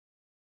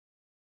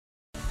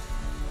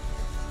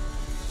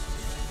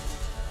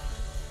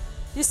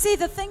You see,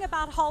 the thing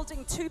about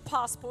holding two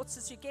passports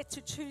is you get to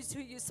choose who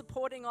you're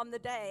supporting on the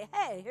day.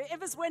 Hey,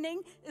 whoever's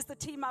winning is the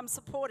team I'm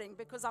supporting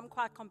because I'm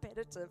quite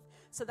competitive.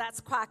 So that's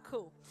quite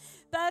cool.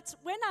 But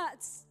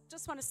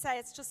just want to say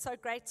it's just so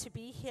great to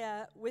be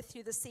here with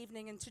you this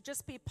evening and to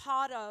just be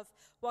part of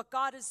what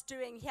God is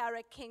doing here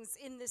at King's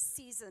in this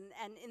season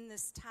and in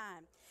this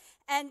time.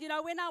 And, you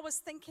know, when I was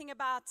thinking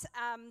about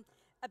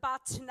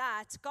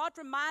tonight, God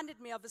reminded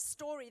me of a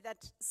story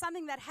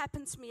something that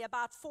happened to me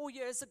about 4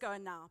 years ago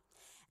now.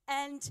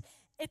 And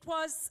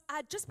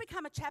I'd just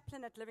become a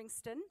chaplain at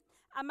Livingston.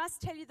 I must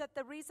tell you that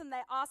the reason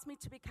they asked me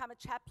to become a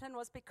chaplain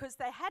was because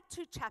they had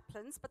two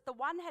chaplains, but the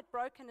one had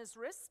broken his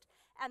wrist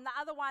and the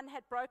other one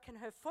had broken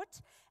her foot.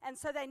 And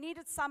so they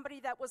needed somebody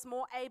that was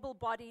more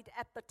able-bodied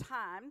at the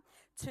time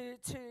to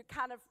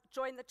kind of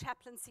join the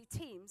chaplaincy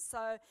team.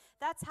 So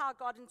that's how I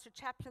got into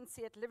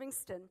chaplaincy at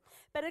Livingston.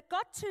 But it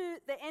got to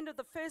the end of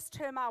the first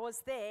term I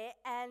was there,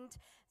 and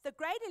the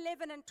grade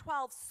 11 and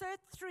 12 Cert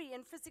 3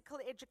 in physical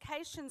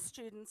education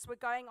students were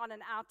going on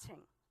an outing.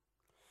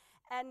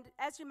 And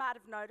as you might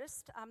have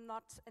noticed, I'm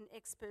not an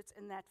expert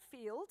in that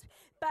field.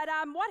 But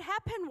what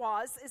happened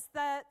is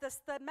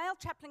the male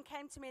chaplain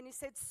came to me and he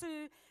said,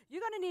 Sue,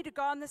 you're going to need to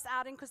go on this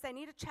outing because they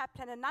need a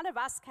chaplain and none of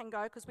us can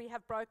go because we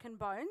have broken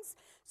bones.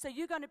 So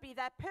you're going to be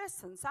that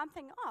person. So I'm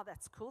thinking, oh,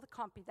 that's cool. It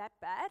can't be that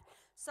bad.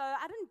 So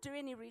I didn't do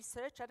any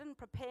research. I didn't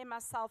prepare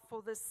myself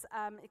for this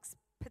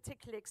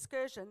particular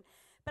excursion.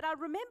 But I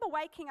remember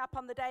waking up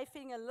on the day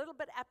feeling a little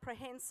bit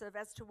apprehensive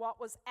as to what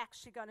was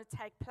actually going to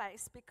take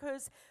place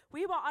because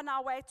we were on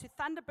our way to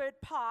Thunderbird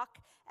Park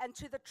and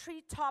to the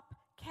Treetop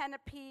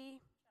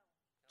Canopy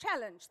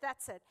Challenge,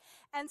 that's it.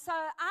 And so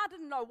I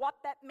didn't know what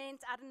that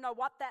meant, I didn't know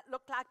what that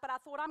looked like, but I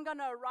thought I'm going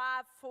to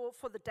arrive for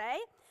the day.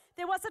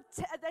 There was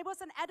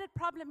an added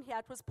problem here,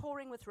 it was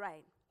pouring with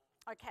rain.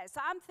 Okay, so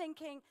I'm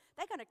thinking,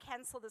 they're going to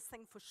cancel this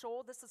thing for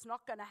sure. This is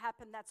not going to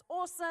happen. That's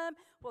awesome.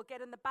 We'll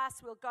get in the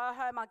bus. We'll go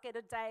home. I'll get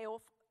a day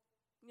off.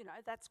 You know,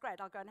 that's great.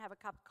 I'll go and have a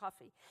cup of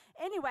coffee.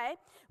 Anyway,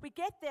 we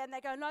get there, and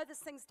they go, no, this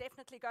thing's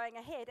definitely going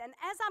ahead. And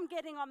as I'm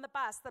getting on the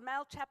bus, the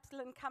male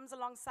chaplain comes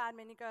alongside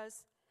me, and he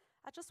goes,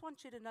 I just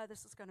want you to know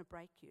this is going to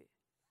break you.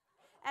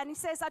 And he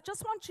says, I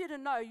just want you to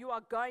know you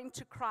are going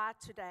to cry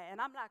today.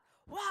 And I'm like,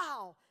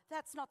 wow,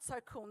 that's not so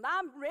cool. Now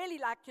I'm really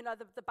like, you know,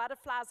 the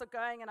butterflies are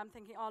going, and I'm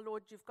thinking, oh,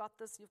 Lord, you've got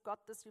this, you've got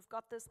this, you've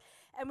got this.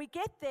 And we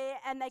get there,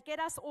 and they get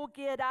us all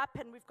geared up,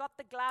 and we've got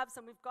the gloves,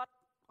 and we've got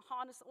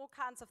harness, all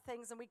kinds of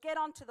things. And we get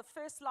on to the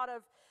first lot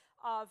of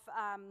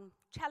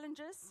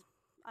challenges.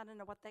 I don't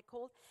know what they're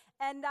called.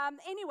 And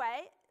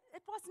anyway,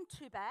 it wasn't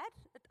too bad.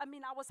 I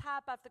was high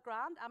above the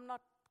ground. I'm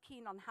not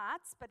keen on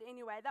heights, but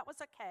anyway, that was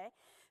okay.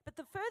 But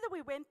the further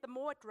we went, the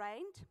more it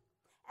rained,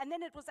 and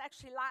then it was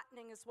actually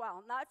lightning as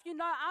well. Now, if you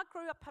know, I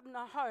grew up in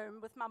a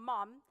home with my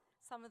mom.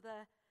 Some of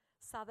the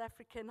South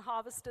African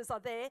harvesters are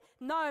there.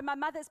 No, my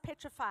mother's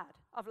petrified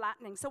of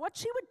lightning. So what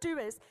she would do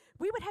is,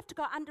 we would have to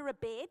go under a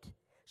bed.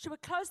 She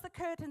would close the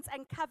curtains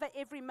and cover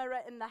every mirror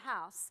in the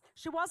house.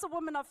 She was a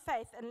woman of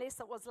faith, unless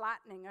it was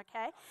lightning,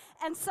 okay?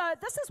 And so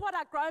this is what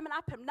I've grown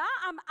up in. Now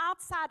I'm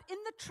outside in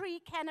the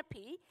tree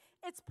canopy.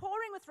 It's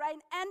pouring with rain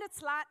and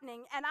it's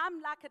lightning, and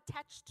I'm like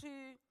attached to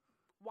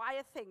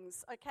wire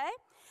things, okay?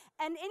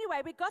 And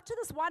anyway, we got to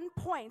this one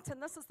point,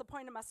 and this is the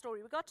point of my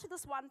story. We got to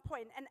this one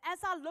point, and as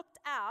I looked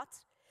out,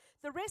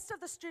 the rest of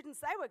the students,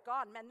 they were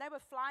gone, man. They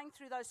were flying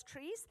through those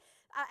trees.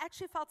 I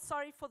actually felt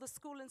sorry for the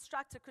school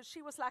instructor because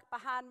she was like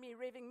behind me,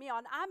 revving me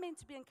on. I'm meant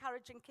to be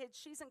encouraging kids.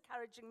 She's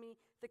encouraging me.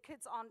 The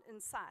kids aren't in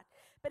sight.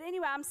 But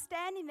anyway, I'm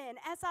standing there, and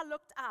as I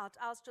looked out,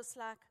 I was just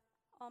like,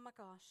 oh my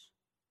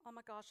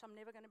gosh, I'm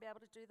never going to be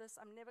able to do this.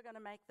 I'm never going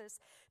to make this.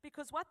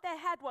 Because what they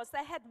had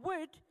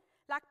wood,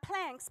 like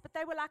planks, but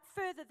they were like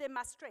further than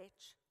my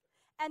stretch.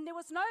 And there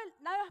was no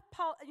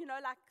pole, you know,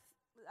 like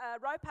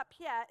rope up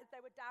here, they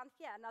were down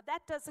here. Now that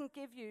doesn't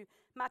give you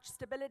much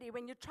stability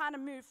when you're trying to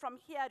move from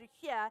here to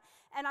here.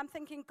 And I'm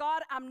thinking,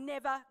 God, I'm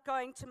never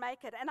going to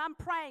make it. And I'm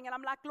praying, and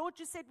I'm like, Lord,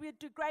 you said we'd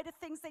do greater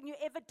things than you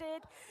ever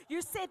did.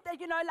 You said that,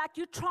 you know, like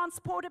you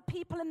transported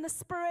people in the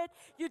spirit.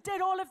 You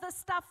did all of this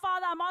stuff.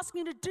 Father, I'm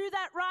asking you to do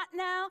that right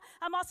now.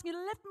 I'm asking you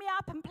to lift me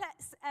up and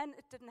place. And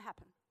it didn't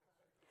happen.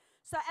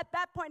 So at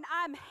that point,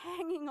 I'm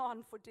hanging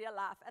on for dear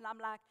life. And I'm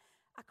like,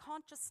 I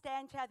can't just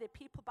stand here. There are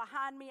people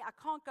behind me. I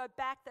can't go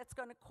back. That's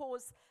going to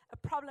cause a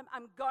problem.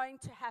 I'm going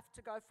to have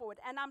to go forward.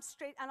 And I'm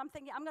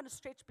thinking, I'm going to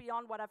stretch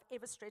beyond what I've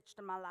ever stretched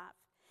in my life.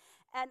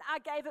 And I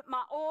gave it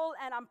my all,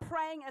 and I'm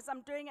praying as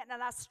I'm doing it,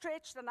 and I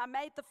stretched, and I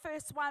made the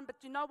first one. But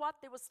you know what?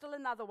 There was still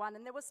another one,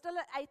 and there was still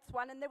an 8th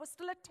one, and there was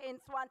still a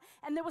 10th one,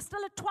 and there was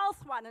still a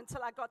 12th one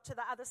until I got to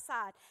the other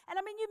side. And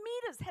I mean, you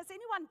meters, has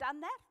anyone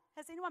done that?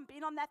 Has anyone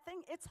been on that thing?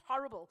 It's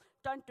horrible.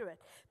 Don't do it.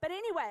 But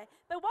anyway,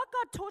 what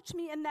God taught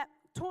me in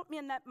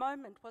that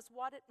moment was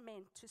what it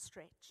meant to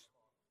stretch.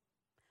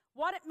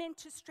 What it meant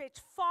to stretch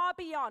far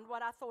beyond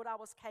what I thought I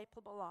was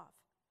capable of.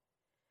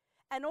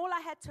 And all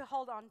I had to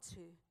hold on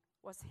to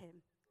was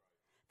Him.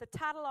 The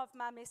title of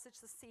my message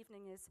this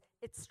evening is,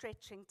 It's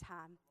Stretching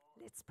Time.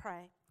 Let's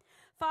pray.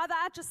 Father,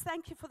 I just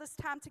thank you for this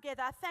time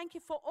together. I thank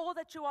you for all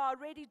that you are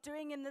already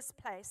doing in this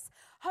place.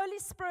 Holy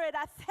Spirit,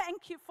 I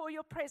thank you for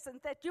your presence,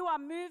 that you are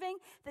moving,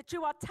 that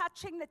you are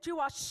touching, that you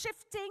are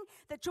shifting,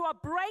 that you are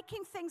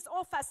breaking things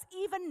off us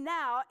even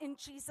now in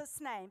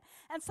Jesus' name.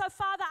 And so,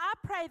 Father, I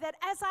pray that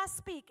as I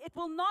speak, it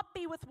will not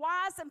be with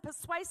wise and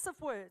persuasive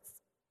words,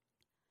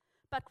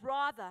 but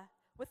rather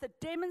with a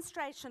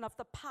demonstration of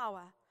the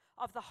power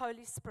of the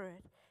Holy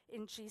Spirit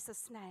in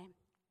Jesus' name.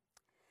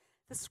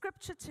 The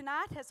scripture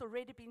tonight has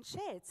already been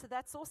shared, so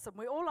that's awesome.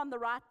 We're all on the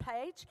right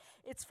page.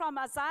 It's from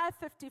Isaiah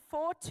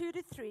 54,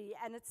 2-3,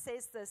 and it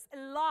says this: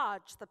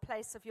 enlarge the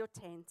place of your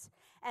tent,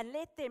 and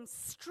let them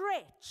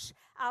stretch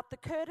out the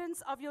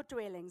curtains of your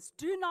dwellings.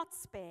 Do not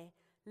spare.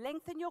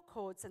 Lengthen your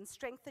cords and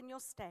strengthen your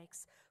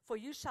stakes, for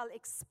you shall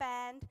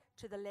expand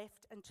to the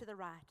left and to the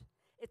right.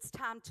 It's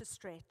time to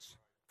stretch.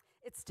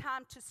 It's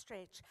time to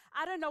stretch.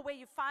 I don't know where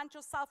you find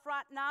yourself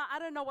right now. I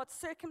don't know what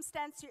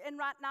circumstance you're in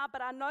right now,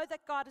 but I know that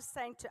God is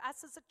saying to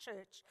us as a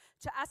church,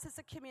 to us as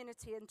a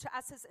community, and to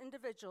us as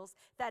individuals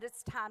that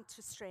it's time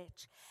to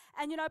stretch.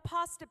 And you know,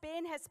 Pastor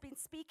Ben has been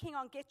speaking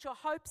on Get Your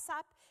Hopes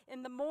Up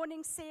in the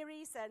morning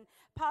series, and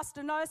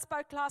Pastor Noah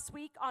spoke last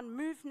week on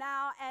Move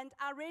Now, and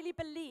I really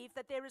believe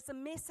that there is a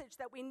message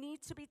that we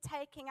need to be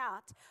taking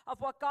out of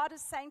what God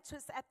is saying to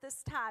us at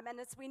this time, and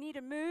it's we need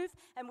to move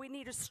and we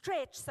need to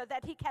stretch so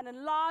that He can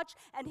enlarge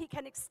and He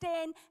can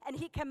extend and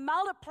He can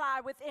multiply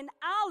within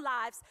our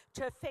lives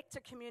to affect a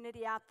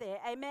community out there.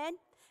 Amen?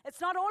 It's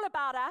not all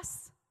about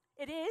us.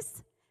 It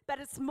is,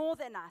 but it's more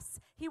than us.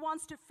 He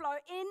wants to flow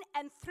in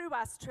and through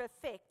us to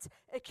affect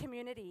a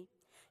community.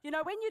 You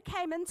know, when you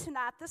came in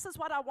tonight, this is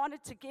what I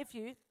wanted to give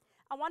you.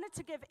 I wanted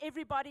to give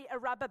everybody a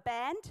rubber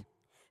band,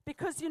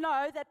 because you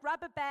know that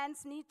rubber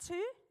bands need to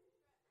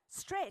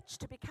stretch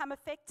to become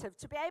effective.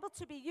 To be able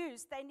to be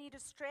used, they need a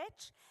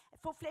stretch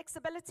for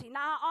flexibility.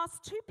 Now, I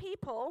asked 2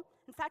 people,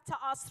 in fact,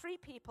 I asked 3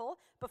 people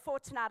before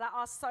tonight. I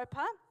asked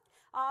Sopa,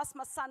 I asked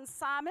my son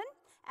Simon,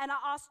 and I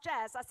asked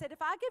Jazz. I said,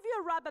 if I give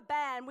you a rubber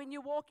band when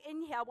you walk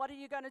in here, what are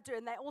you going to do?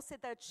 And they all said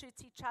they'd shoot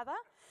each other.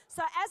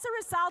 So as a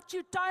result,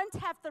 you don't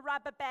have the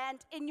rubber band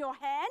in your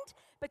hand,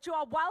 but you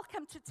are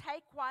welcome to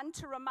take one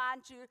to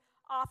remind you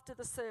after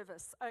the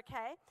service,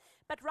 okay?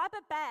 But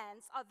rubber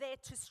bands are there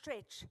to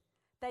stretch.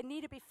 They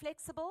need to be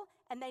flexible,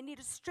 and they need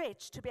to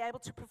stretch to be able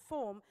to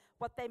perform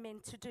what they're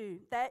meant to do.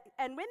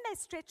 And when they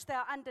stretch, they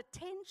are under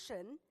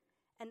tension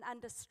and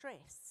under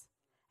stress.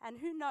 And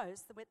who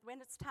knows, that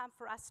when it's time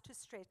for us to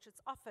stretch,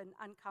 it's often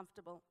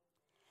uncomfortable.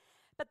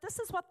 But this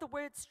is what the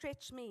word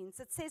stretch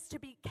means. It says to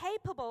be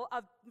capable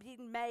of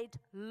being made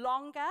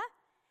longer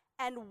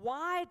and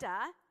wider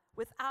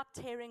without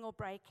tearing or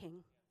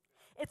breaking.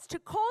 It's to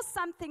cause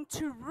something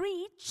to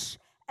reach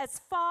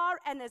as far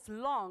and as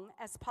long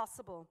as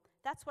possible.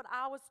 That's what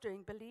I was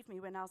doing, believe me,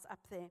 when I was up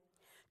there.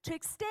 To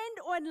extend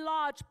or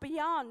enlarge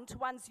beyond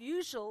one's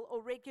usual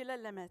or regular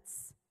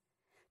limits.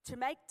 To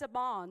make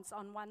demands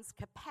on one's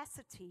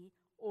capacity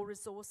or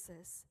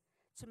resources.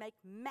 To make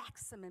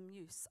maximum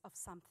use of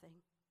something.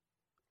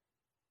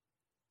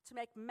 To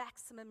make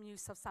maximum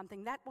use of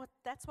something.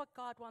 That's what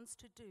God wants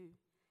to do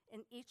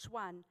in each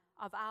one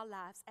of our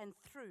lives and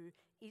through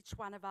each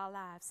one of our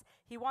lives.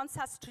 He wants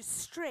us to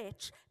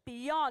stretch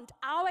beyond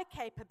our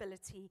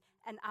capability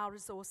and our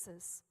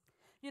resources.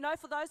 You know,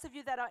 for those of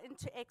you that are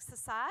into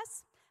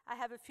exercise, I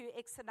have a few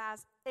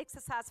exercise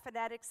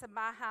fanatics in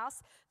my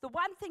house. The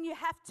one thing you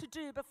have to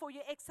do before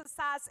you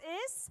exercise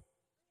is?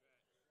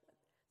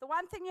 The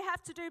one thing you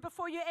have to do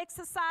before you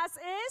exercise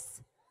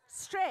is?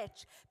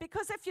 Stretch.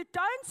 Because if you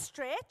don't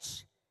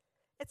stretch,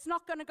 it's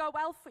not going to go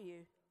well for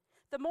you.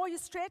 The more you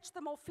stretch,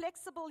 the more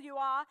flexible you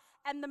are,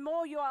 and the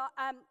more you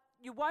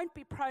won't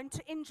be prone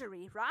to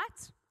injury,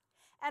 right?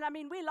 And I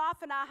mean, we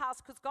laugh in our house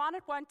because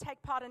Garnet won't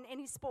take part in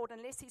any sport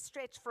unless he's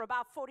stretched for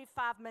about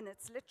 45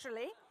 minutes,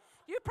 literally.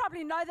 You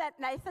probably know that,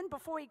 Nathan,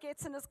 before he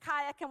gets in his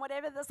kayak and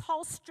whatever, this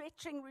whole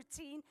stretching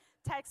routine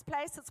takes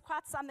place. It's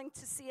quite something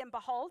to see and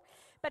behold.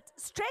 But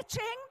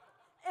stretching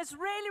is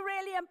really,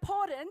 really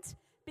important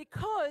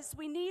because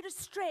we need to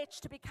stretch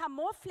to become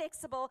more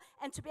flexible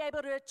and to be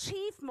able to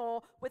achieve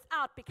more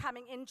without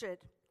becoming injured.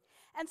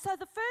 And so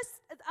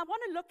I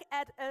want to look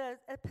at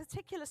a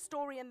particular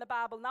story in the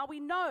Bible. Now, we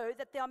know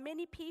that there are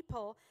many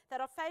people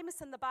that are famous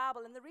in the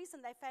Bible, and the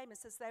reason they're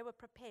famous is they were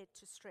prepared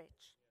to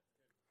stretch.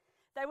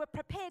 They were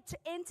prepared to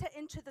enter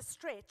into the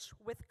stretch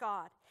with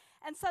God.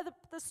 And so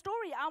the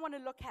story I want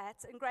to look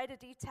at in greater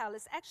detail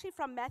is actually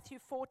from Matthew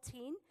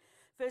 14,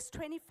 verse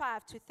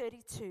 25 to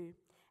 32.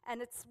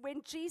 And it's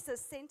when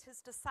Jesus sent his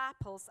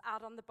disciples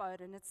out on the boat,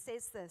 and it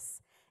says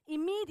this: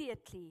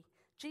 immediately,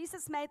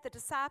 Jesus made the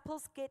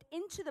disciples get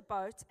into the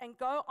boat and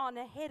go on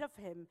ahead of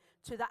him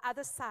to the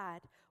other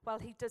side while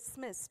he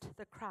dismissed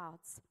the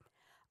crowds.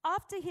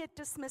 After he had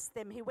dismissed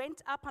them, he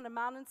went up on a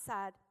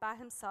mountainside by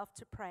himself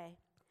to pray.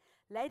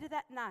 Later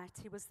that night,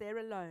 he was there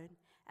alone,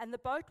 and the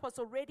boat was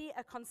already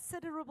a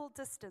considerable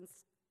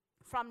distance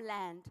from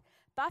land,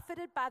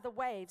 buffeted by the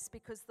waves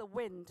because the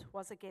wind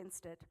was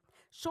against it.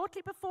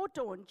 Shortly before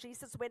dawn,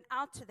 Jesus went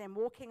out to them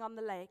walking on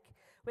the lake.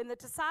 When the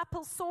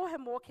disciples saw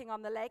him walking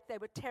on the lake, they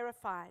were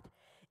terrified.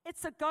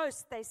 "It's a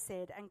ghost," they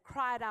said, and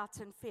cried out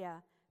in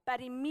fear.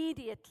 But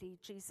immediately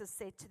Jesus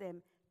said to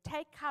them,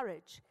 "Take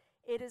courage,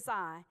 it is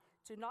I.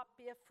 Do not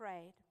be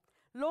afraid."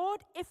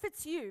 "Lord, if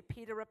it's you,"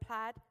 Peter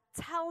replied,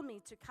 "tell me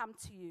to come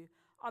to you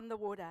on the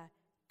water."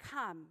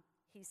 "Come,"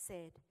 he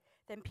said.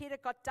 Then Peter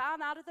got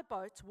down out of the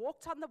boat,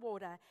 walked on the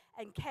water,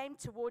 and came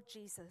toward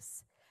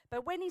Jesus.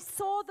 But when he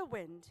saw the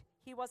wind,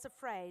 he was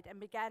afraid and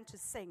began to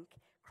sink,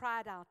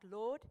 cried out,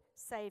 "Lord,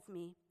 save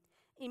me."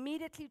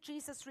 Immediately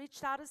Jesus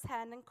reached out his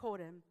hand and caught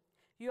him.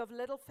 "You have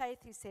little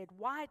faith," he said,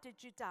 "why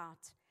did you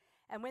doubt?"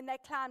 And when they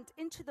climbed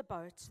into the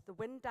boat, the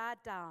wind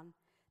died down.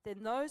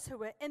 Then those who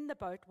were in the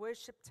boat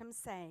worshipped him,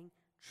 saying,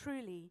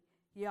 "Truly,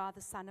 you are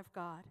the Son of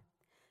God."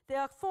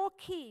 There are 4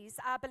 keys,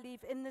 I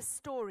believe, in this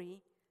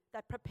story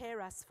that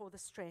prepare us for the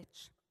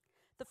stretch.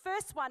 The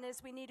first one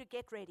is we need to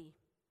get ready.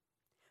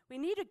 We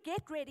need to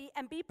get ready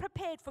and be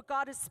prepared for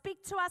God to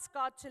speak to us,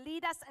 God to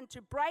lead us, and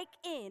to break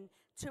in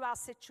to our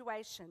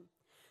situation.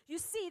 You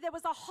see, there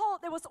was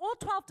all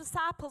 12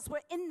 disciples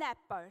were in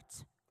that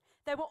boat.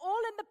 They were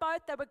all in the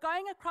boat. They were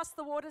going across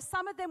the water.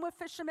 Some of them were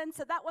fishermen,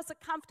 so that was a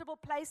comfortable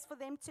place for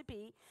them to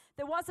be.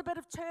 There was a bit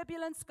of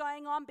turbulence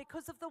going on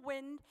because of the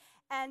wind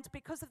and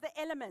because of the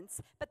elements,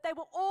 but they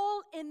were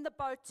all in the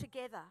boat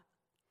together.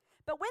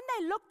 But when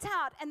they looked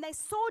out and they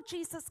saw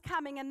Jesus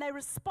coming and they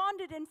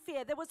responded in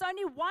fear, there was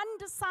only one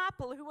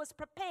disciple who was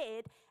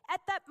prepared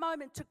at that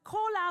moment to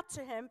call out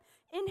to him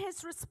in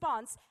his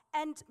response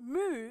and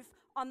move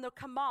on the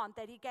command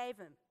that he gave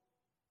him.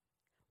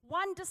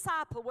 One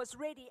disciple was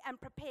ready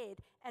and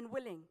prepared and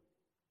willing.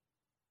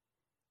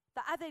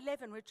 The other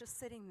 11 were just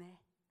sitting there.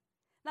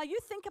 Now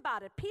you think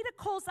about it. Peter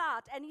calls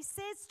out and he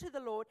says to the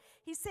Lord,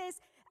 he says,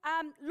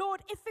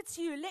 "Lord, if it's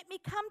you, let me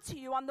come to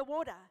you on the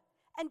water."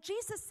 And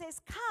Jesus says,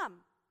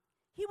 "Come."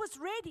 He was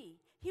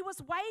ready. He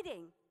was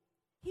waiting.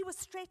 He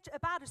was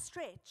about to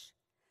stretch.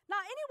 Now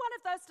any one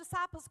of those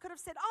disciples could have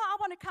said, "Oh, I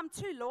want to come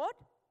too, Lord."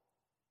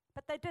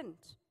 But they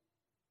didn't.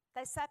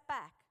 They sat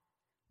back,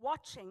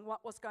 watching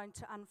what was going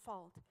to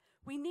unfold.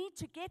 We need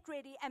to get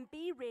ready and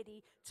be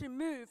ready to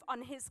move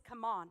on his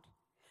command,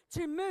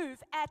 to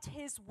move at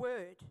his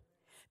word.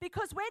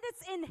 Because when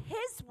it's in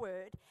his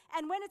word,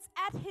 and when it's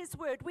at his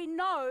word, we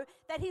know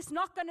that he's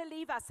not going to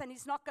leave us and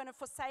he's not going to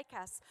forsake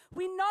us.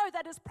 We know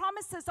that his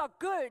promises are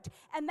good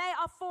and they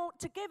are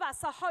to give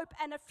us a hope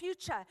and a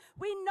future.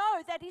 We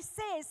know that he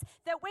says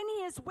that when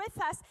he is with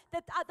us,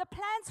 that the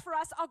plans for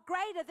us are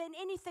greater than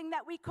anything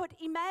that we could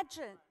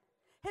imagine.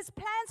 His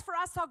plans for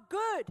us are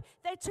good.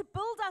 They're to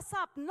build us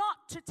up,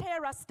 not to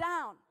tear us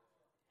down.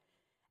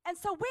 And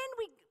so when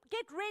we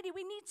get ready,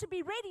 we need to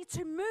be ready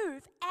to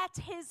move at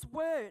his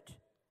word.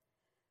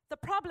 The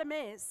problem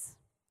is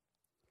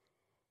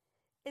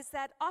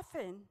that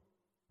often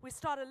we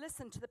start to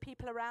listen to the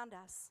people around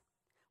us.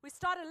 We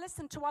start to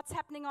listen to what's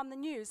happening on the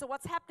news or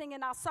what's happening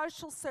in our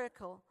social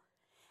circle.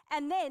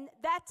 And then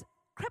that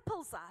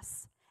cripples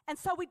us. And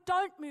so we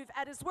don't move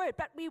at his word,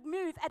 but we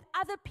move at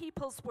other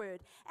people's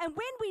word. And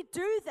when we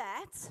do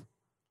that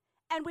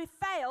and we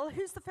fail,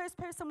 who's the first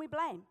person we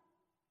blame?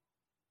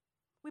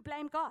 We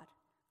blame God.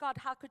 God,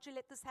 how could you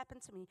let this happen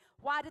to me?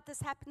 Why did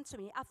this happen to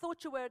me? I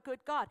thought you were a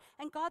good God.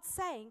 And God's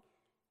saying,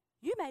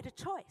 you made a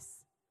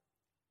choice,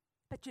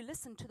 but you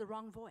listened to the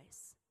wrong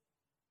voice.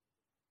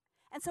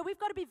 And so we've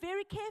got to be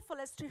very careful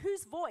as to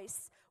whose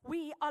voice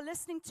we are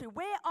listening to.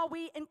 Where are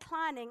we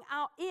inclining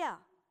our ear?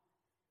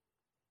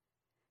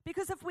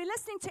 Because if we're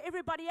listening to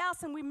everybody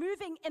else and we're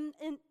moving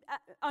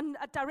on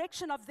a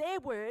direction of their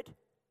word,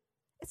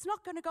 it's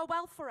not going to go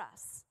well for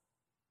us.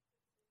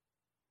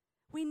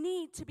 We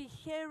need to be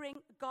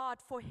hearing God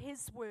for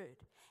his word.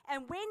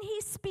 And when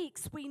he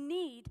speaks, we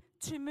need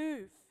to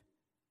move.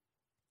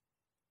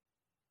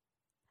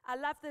 I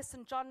love this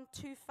in John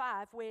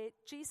 2:5, where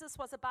Jesus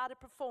was about to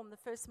perform the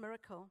first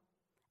miracle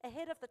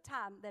ahead of the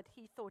time that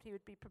he thought he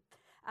would be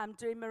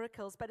doing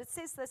miracles. But it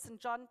says this in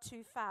John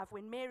 2:5,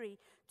 when Mary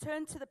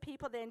turned to the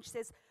people there and she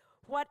says,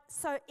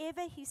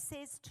 "Whatsoever he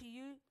says to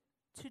you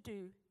to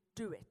do,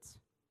 do it."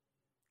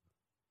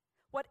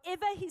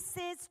 Whatever he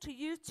says to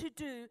you to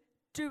do,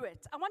 do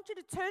it. I want you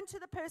to turn to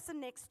the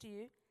person next to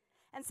you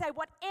and say,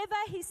 whatever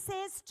he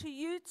says to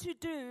you to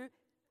do,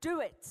 do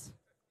it.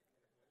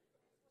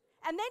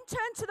 And then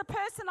turn to the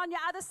person on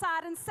your other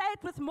side and say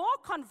it with more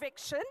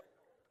conviction.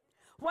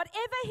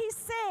 Whatever he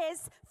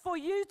says for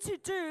you to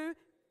do,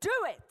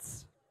 do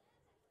it.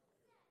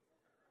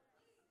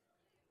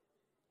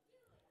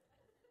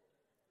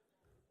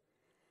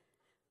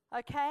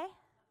 Okay?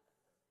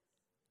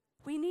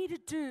 We need to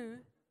do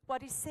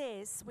what he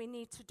says we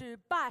need to do,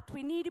 but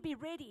we need to be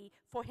ready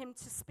for him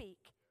to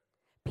speak.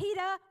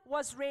 Peter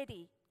was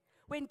ready.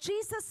 When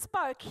Jesus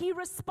spoke, he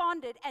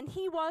responded and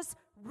he was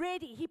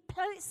ready. He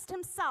placed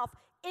himself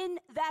in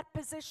that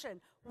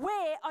position.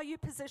 Where are you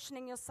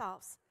positioning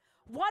yourselves?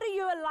 What are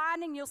you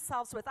aligning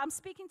yourselves with? I'm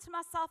speaking to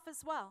myself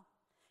as well.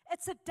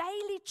 It's a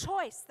daily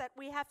choice that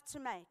we have to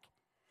make,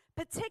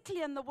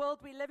 particularly in the world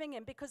we're living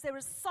in, because there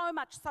is so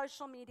much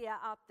social media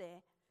out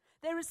there.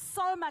 There is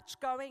so much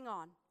going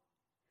on.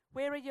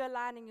 Where are you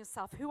aligning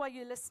yourself? Who are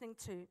you listening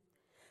to?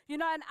 You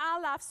know, in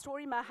our life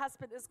story, my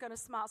husband is going to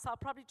smile, so I'll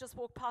probably just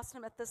walk past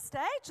him at this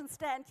stage and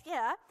stand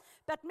here.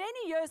 But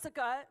many years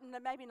ago, no,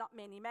 maybe not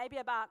many, maybe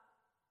about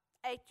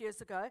 8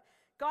 years ago,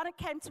 God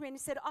came to me and he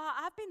said,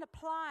 I've been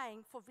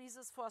applying for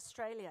visas for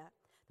Australia.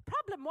 The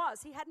problem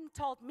was he hadn't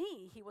told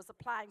me he was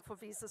applying for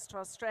visas to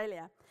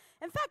Australia.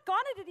 In fact,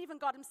 Garnet had even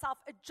got himself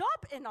a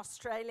job in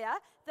Australia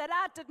that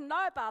I didn't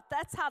know about.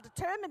 That's how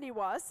determined he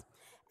was.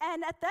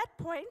 And at that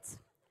point,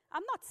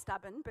 I'm not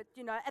stubborn, but,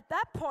 you know, at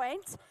that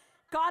point,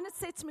 Garnet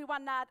said to me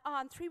one night,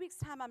 in 3 weeks'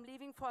 time, I'm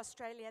leaving for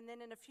Australia, and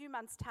then in a few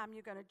months' time,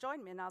 you're going to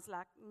join me. And I was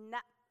like, nah,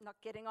 not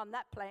getting on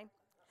that plane.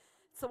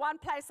 It's the one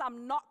place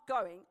I'm not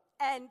going.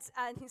 And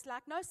he's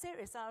like, no,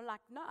 serious. And I'm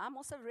like, no, I'm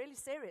also really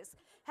serious.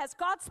 Has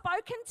God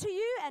spoken to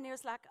you? And he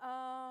was like,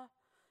 I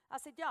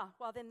said, yeah,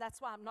 well, then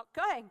that's why I'm not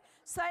going.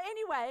 So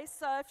anyway,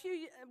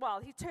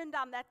 he turned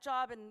down that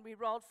job, and we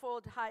rolled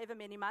forward however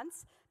many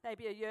months,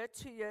 maybe a year,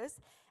 2 years.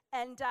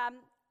 And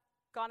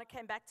Garner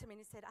came back to me and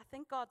he said, I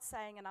think God's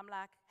saying, and I'm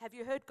like, have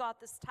you heard God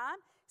this time?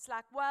 He's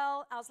like,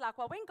 I was like,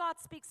 when God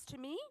speaks to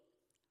me,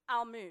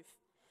 I'll move.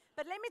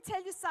 But let me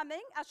tell you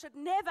something, I should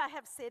never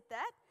have said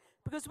that,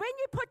 because when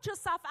you put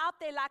yourself out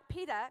there like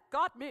Peter,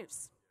 God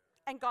moves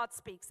and God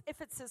speaks,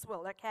 if it's his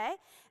will, okay?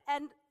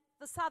 And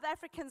the South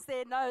Africans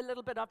there know a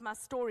little bit of my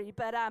story,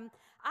 but I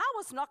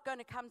was not going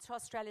to come to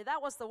Australia.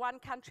 That was the one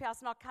country I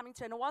was not coming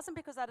to, and it wasn't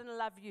because I didn't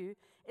love you.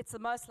 It's the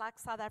most like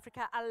South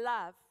Africa I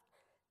love.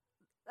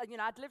 You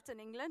know, I'd lived in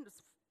England. It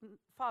was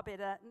far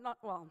better.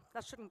 I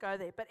shouldn't go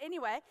there. But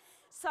anyway,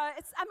 so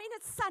it's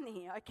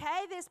sunny,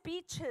 okay? There's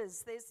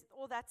beaches. There's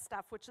all that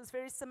stuff, which is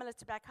very similar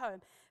to back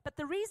home. But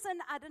the reason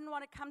I didn't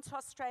want to come to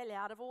Australia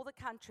out of all the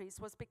countries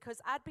was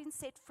because I'd been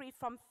set free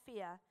from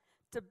fear,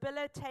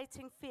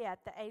 debilitating fear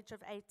at the age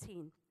of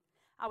 18.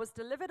 I was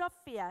delivered of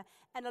fear,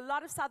 and a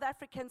lot of South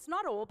Africans,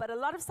 not all, but a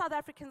lot of South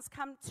Africans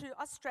come to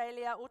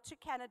Australia or to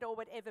Canada or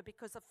whatever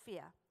because of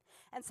fear.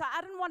 And so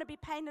I didn't want to be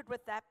painted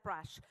with that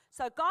brush.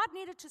 So God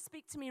needed to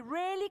speak to me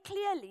really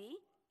clearly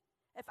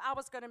if I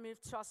was going to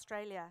move to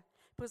Australia.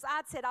 Because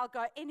I'd said, I'll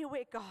go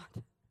anywhere,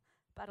 God,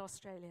 but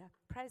Australia.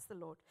 Praise the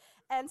Lord.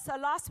 And so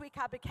last week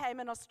I became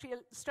an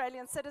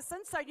Australian citizen.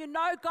 So you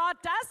know God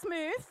does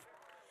move.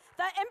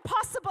 The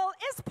impossible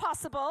is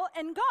possible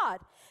in God.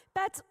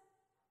 But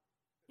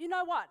you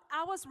know what?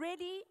 I was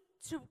ready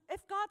to,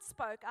 if God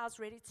spoke, I was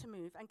ready to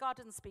move. And God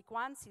didn't speak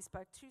once. He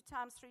spoke 2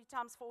 times, 3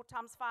 times, 4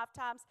 times, 5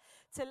 times,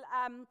 till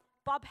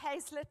Bob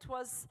Hazlett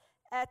was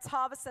at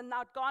Harvest, and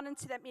I'd gone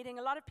into that meeting.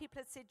 A lot of people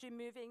had said, you're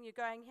moving, you're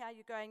going here,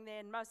 you're going there,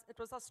 and it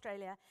was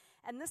Australia.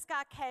 And this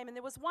guy came, and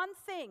there was one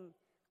thing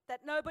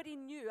that nobody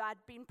knew I'd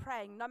been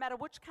praying, no matter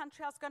which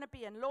country I was going to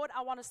be in. Lord,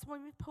 I want a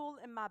swimming pool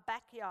in my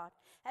backyard.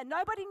 And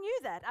nobody knew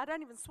that. I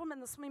don't even swim in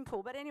the swimming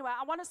pool. But anyway,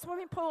 I want a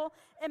swimming pool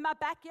in my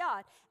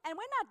backyard. And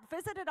when I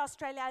visited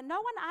Australia, no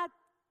one I'd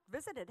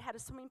visited had a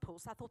swimming pool.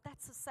 So I thought,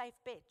 that's a safe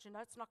bet. You know,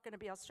 it's not going to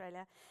be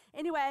Australia.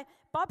 Anyway,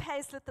 Bob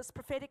Hazlett, this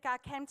prophetic guy,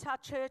 came to our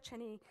church,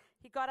 and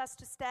he got us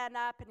to stand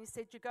up, and he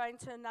said, you're going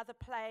to another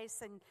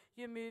place, and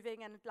you're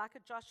moving, and like a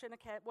Joshua and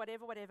a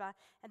whatever.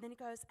 And then he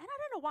goes, and I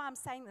don't know why I'm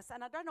saying this,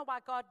 and I don't know why,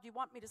 God, you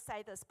want me to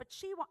say this, but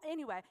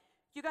anyway,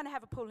 you're going to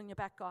have a pool in your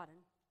back garden.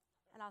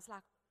 And I was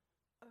like,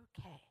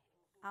 okay,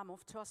 I'm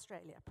off to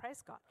Australia.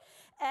 Praise God.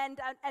 And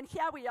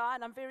here we are,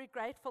 and I'm very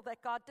grateful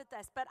that God did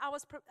this. But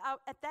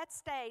at that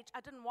stage,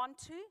 I didn't want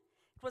to.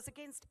 It was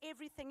against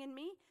everything in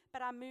me,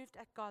 but I moved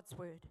at God's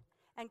word.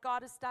 And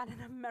God has done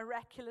a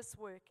miraculous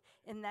work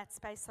in that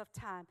space of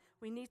time.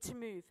 We need to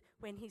move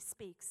when he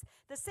speaks.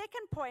 The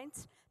second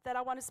point that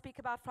I want to speak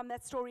about from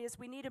that story is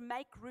we need to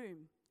make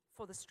room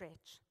for the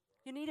stretch.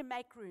 You need to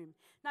make room.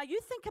 Now, you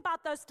think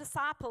about those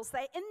disciples.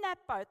 They're in that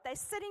boat. They're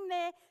sitting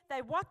there.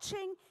 They're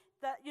watching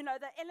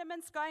the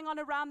elements going on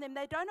around them.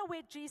 They don't know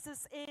where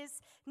Jesus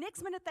is.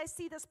 Next minute, they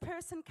see this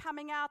person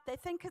coming out. They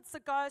think it's a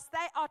ghost.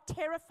 They are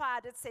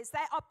terrified, it says. They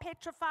are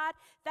petrified.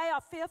 They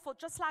are fearful,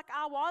 just like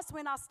I was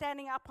when I was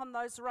standing up on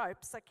those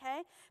ropes,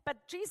 okay? But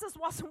Jesus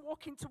wasn't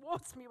walking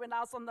towards me when I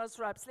was on those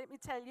ropes, let me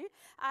tell you.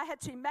 I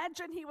had to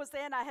imagine he was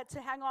there, and I had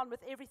to hang on with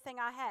everything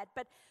I had.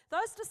 But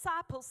those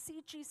disciples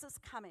see Jesus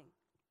coming.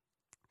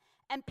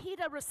 And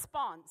Peter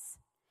responds.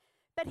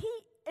 But he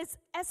is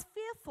as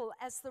fearful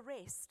as the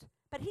rest.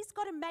 But he's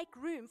got to make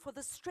room for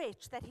the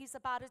stretch that he's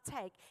about to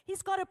take.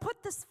 He's got to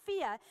put this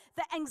fear,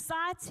 the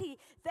anxiety,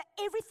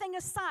 everything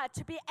aside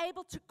to be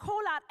able to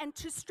call out and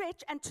to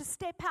stretch and to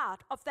step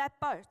out of that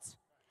boat.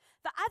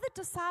 The other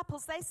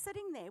disciples, they're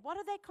sitting there. What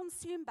are they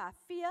consumed by?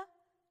 Fear,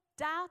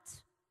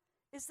 doubt.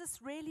 Is this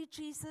really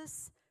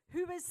Jesus?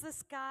 Who is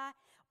this guy?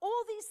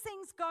 All these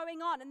things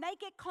going on, and they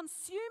get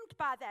consumed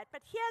by that.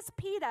 But here's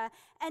Peter,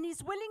 and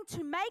he's willing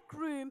to make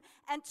room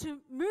and to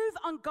move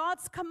on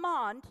God's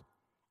command.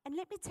 And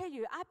let me tell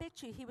you, I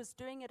bet you he was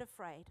doing it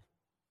afraid.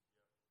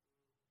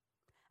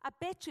 I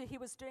bet you he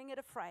was doing it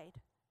afraid.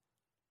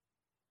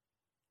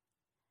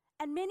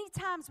 And many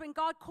times when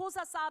God calls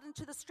us out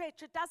into the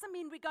stretch, it doesn't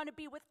mean we're going to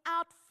be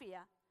without fear.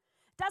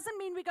 It doesn't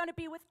mean we're going to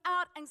be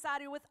without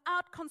anxiety,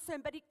 without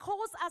concern, but he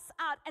calls us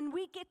out, and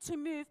we get to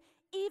move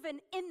even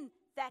in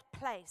that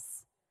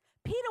place.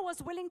 Peter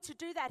was willing to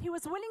do that. He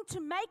was willing to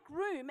make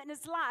room in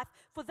his life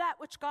for that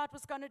which God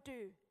was going to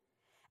do.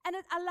 And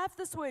I love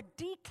this word,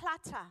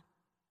 declutter.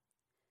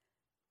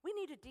 We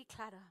need to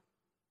declutter.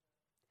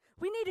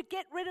 We need to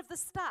get rid of the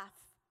stuff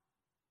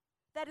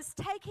that is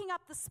taking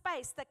up the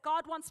space that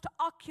God wants to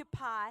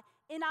occupy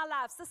in our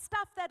lives. The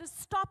stuff that is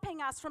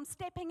stopping us from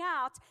stepping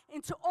out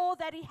into all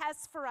that He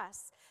has for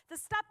us. The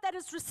stuff that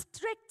is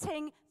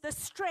restricting the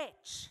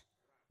stretch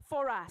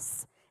for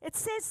us. It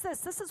says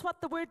this is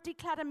what the word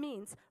declutter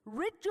means.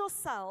 Rid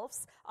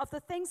yourselves of the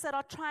things that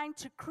are trying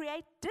to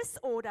create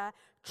disorder,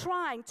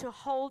 trying to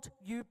hold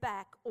you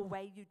back or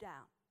weigh you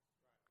down.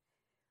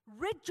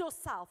 Rid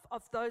yourself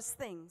of those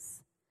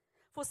things.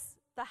 For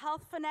the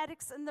health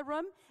fanatics in the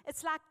room,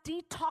 it's like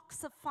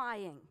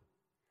detoxifying.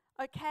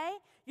 Okay?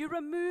 You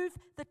remove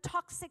the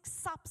toxic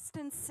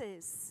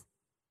substances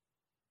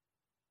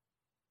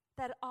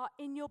that are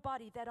in your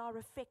body that are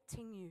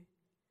affecting you.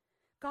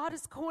 God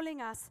is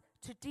calling us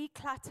to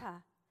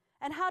declutter.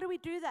 And how do we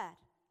do that?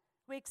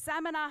 We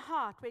examine our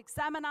heart, we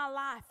examine our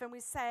life, and we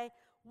say,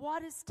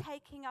 what is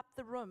taking up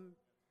the room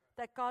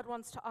that God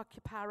wants to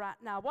occupy right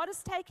now? What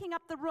is taking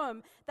up the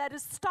room that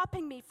is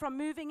stopping me from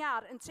moving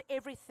out into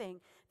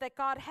everything that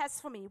God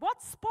has for me?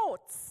 What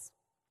sports?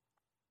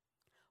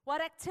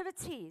 What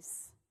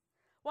activities?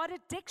 What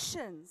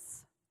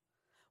addictions?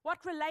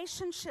 What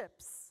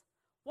relationships?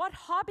 What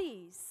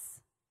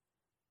hobbies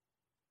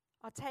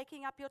are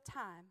taking up your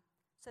time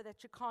so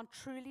that you can't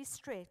truly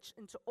stretch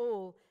into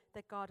all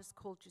that God has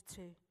called you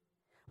to?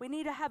 We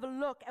need to have a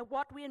look at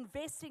what we're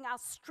investing our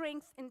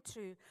strength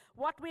into,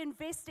 what we're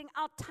investing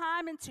our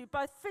time into,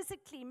 both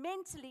physically,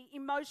 mentally,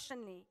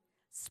 emotionally,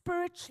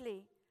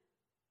 spiritually,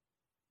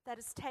 that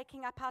is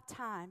taking up our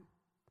time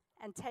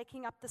and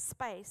taking up the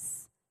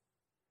space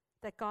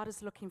that God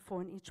is looking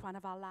for in each one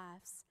of our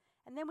lives.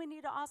 And then we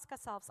need to ask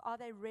ourselves, are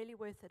they really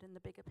worth it in the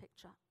bigger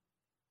picture?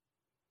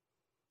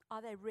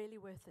 Are they really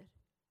worth it?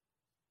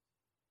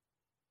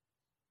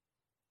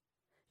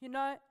 You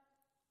know,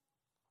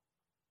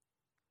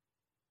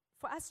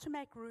 for us to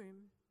make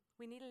room,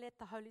 we need to let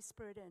the Holy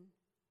Spirit in,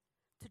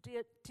 to do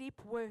a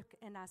deep work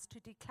in us, to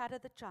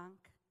declutter the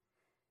junk,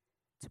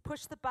 to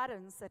push the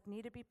buttons that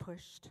need to be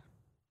pushed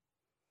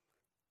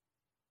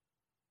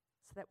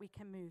so that we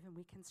can move and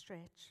we can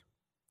stretch.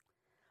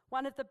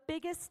 One of the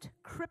biggest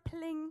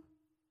crippling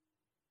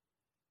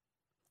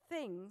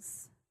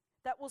things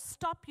that will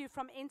stop you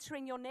from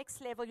entering your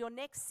next level, your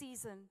next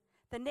season,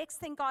 the next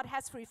thing God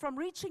has for you, from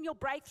reaching your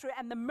breakthrough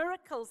and the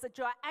miracles that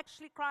you are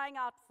actually crying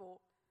out for,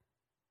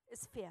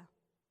 is fear.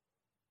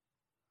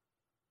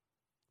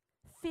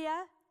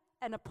 Fear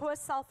and a poor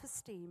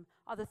self-esteem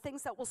are the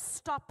things that will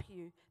stop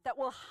you, that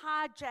will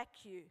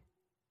hijack you,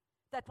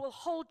 that will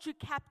hold you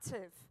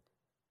captive,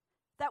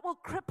 that will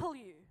cripple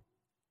you.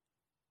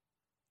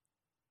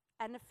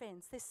 And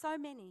offense. There's so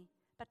many,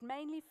 but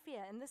mainly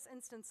fear. In this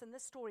instance, in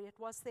this story, it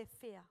was their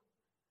fear.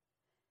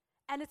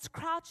 And it's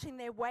crouching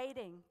there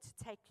waiting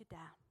to take you down.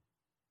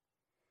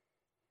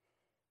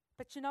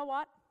 But you know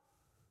what?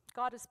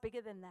 God is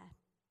bigger than that.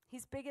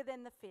 He's bigger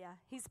than the fear.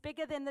 He's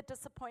bigger than the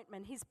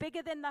disappointment. He's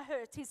bigger than the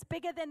hurt. He's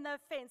bigger than the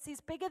offense.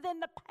 He's bigger than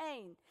the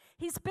pain.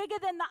 He's bigger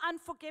than the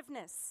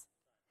unforgiveness.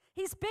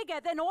 He's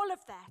bigger than all of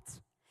that.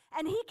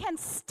 And He can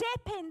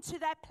step into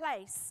that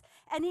place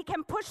and He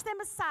can push them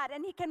aside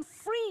and He can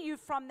free you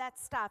from that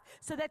stuff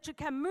so that you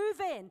can move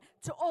in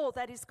to all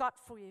that He's got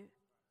for you.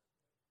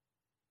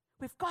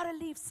 We've got to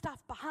leave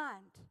stuff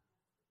behind.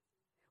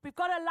 We've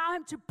got to allow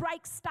Him to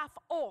break stuff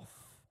off.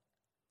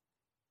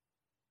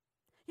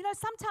 You know,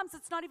 sometimes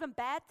it's not even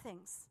bad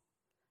things.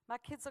 My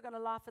kids are going to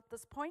laugh at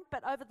this point,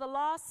 but over the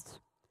last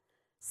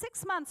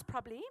 6 months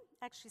probably,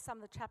 actually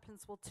some of the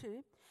chaplains will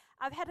too,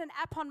 I've had an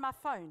app on my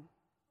phone.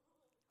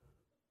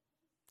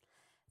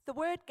 The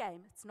word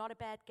game. It's not a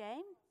bad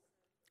game.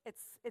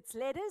 It's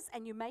letters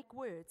and you make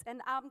words.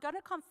 And I'm going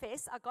to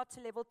confess, I got to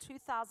level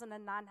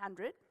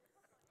 2,900.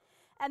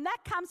 And that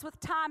comes with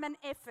time and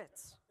effort.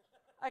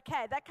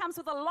 Okay, that comes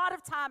with a lot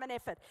of time and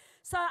effort.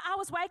 So I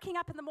was waking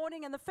up in the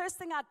morning, and the first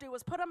thing I'd do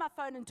was put on my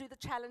phone and do the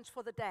challenge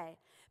for the day.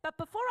 But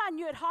before I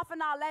knew it, half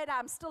an hour later,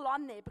 I'm still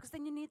on there, because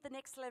then you need the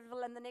next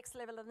level and the next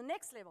level and the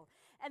next level.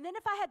 And then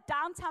if I had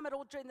downtime at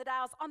all during the day,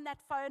 I was on that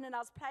phone and I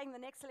was playing the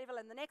next level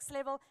and the next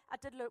level. I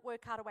did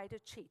work out a way to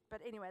cheat.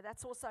 But anyway,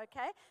 that's also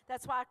okay.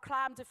 That's why I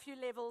climbed a few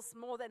levels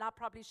more than I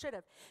probably should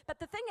have. But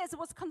the thing is, it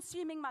was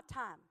consuming my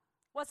time.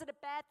 Was it a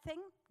bad thing?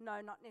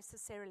 No, not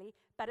necessarily,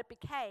 but it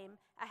became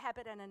a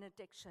habit and an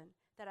addiction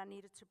that I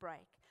needed to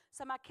break.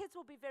 So my kids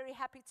will be very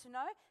happy to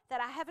know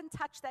that I haven't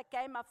touched that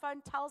game. My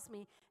phone tells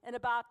me in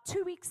about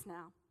 2 weeks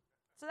now.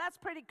 So that's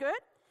pretty good.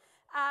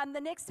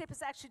 The next step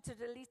is actually to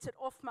delete it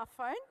off my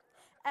phone,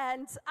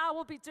 and I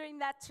will be doing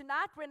that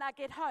tonight when I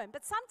get home.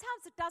 But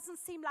sometimes it doesn't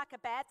seem like a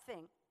bad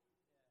thing.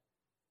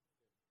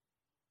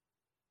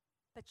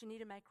 But you need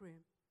to make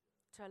room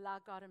to allow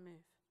God to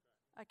move,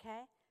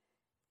 okay?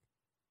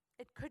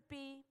 It could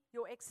be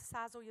your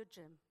exercise or your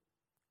gym.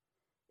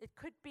 It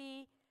could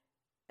be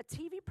a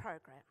TV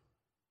program.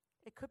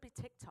 It could be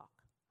TikTok.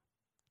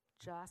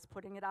 Just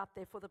putting it out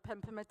there for the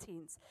Pimpernel.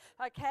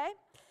 Okay?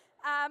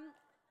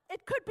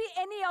 It could be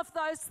any of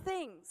those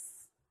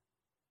things.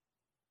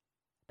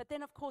 But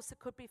then, of course, it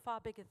could be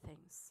far bigger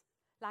things,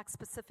 like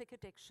specific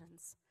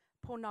addictions,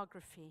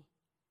 pornography,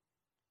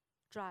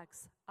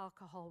 drugs,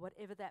 alcohol,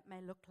 whatever that may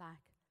look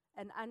like,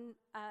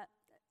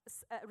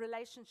 a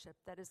relationship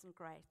that isn't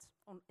great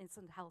or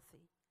isn't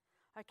healthy.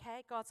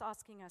 Okay? God's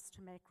asking us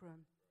to make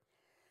room.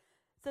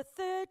 The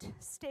third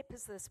step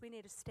is this: we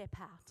need to step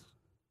out.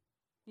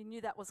 You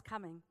knew that was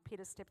coming.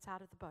 Peter stepped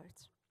out of the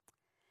boat.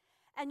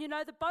 And you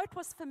know, the boat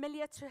was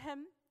familiar to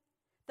him.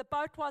 The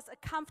boat was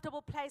a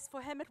comfortable place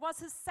for him. It was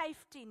his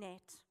safety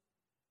net.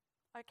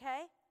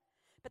 Okay?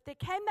 But there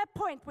came that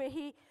point where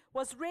he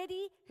was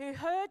ready, he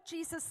heard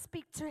Jesus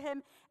speak to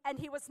him, and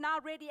he was now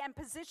ready and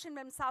positioned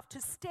himself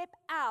to step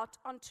out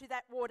onto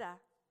that water.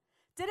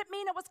 Did it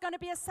mean it was going to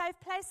be a safe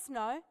place?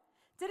 No.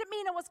 Did it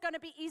mean it was going to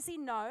be easy?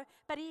 No.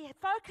 But he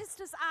focused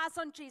his eyes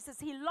on Jesus.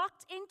 He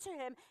locked into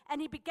him,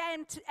 and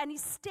he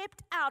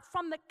stepped out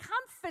from the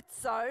comfort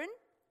zone,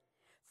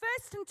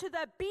 first into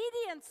the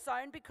obedience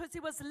zone, because he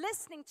was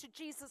listening to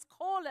Jesus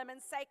call him and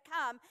say,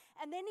 come.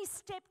 And then he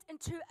stepped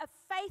into a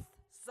faith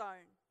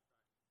zone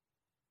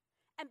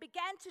and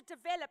began to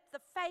develop the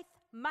faith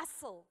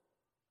muscle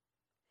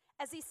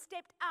as he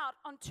stepped out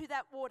onto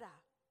that water.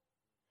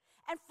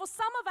 And for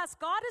some of us,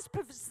 God is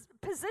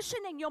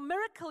positioning your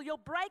miracle, your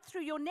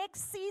breakthrough, your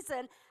next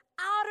season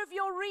out of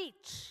your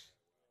reach.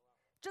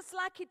 Just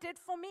like he did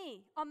for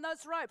me on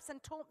those ropes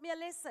and taught me a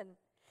lesson.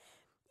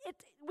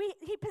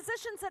 He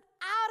positions it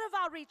out of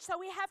our reach, so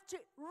we have to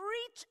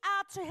reach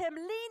out to him,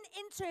 lean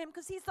into him,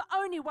 because he's the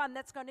only one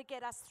that's going to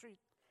get us through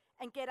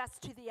and get us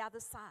to the other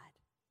side.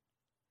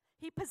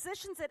 He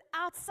positions it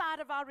outside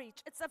of our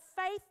reach. It's a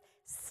faith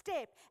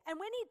step. And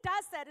when he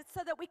does that, it's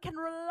so that we can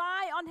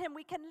rely on him,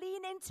 we can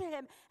lean into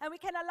him, and we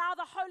can allow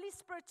the Holy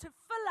Spirit to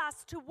fill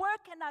us, to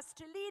work in us,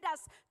 to lead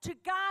us, to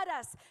guide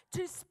us,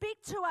 to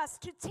speak to us,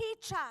 to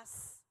teach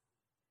us,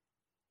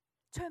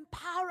 to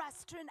empower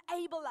us, to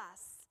enable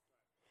us.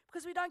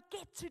 Because we don't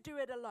get to do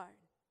it alone.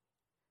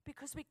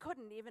 Because we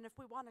couldn't, even if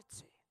we wanted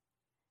to.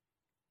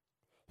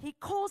 He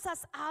calls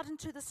us out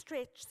into the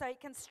stretch, so he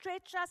can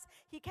stretch us,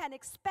 he can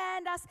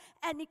expand us,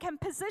 and he can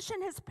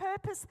position his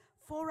purpose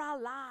for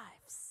our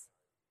lives.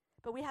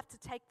 But we have to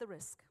take the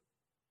risk.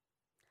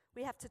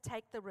 We have to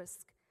take the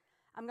risk.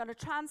 I'm going to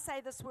try and say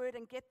this word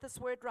and get this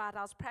word right.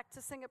 I was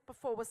practicing it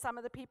before with some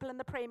of the people in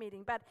the prayer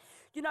meeting. But,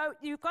 you know,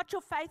 you've got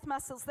your faith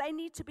muscles. They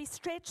need to be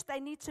stretched. They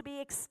need to be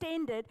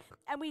extended.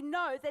 And we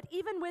know that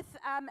even with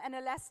an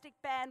elastic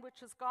band,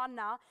 which is gone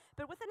now,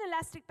 but with an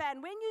elastic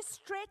band, when you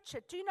stretch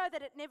it, do you know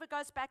that it never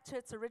goes back to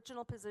its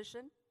original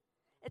position?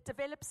 It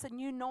develops a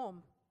new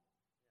norm.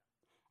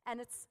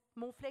 And it's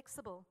more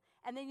flexible.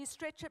 And then you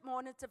stretch it more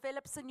and it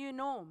develops a new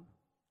norm.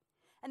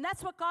 And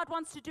that's what God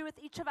wants to do with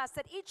each of us,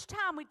 that each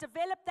time we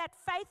develop that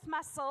faith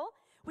muscle,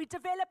 we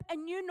develop a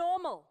new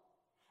normal.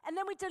 And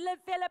then we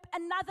develop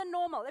another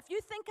normal. If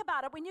you think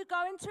about it, when you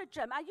go into a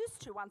gym, I used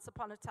to once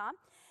upon a time,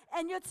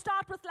 and you'd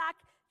start with like,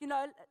 you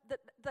know,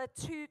 the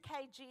 2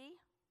 kg,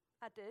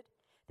 I did.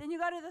 Then you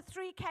go to the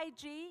 3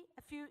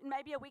 kg,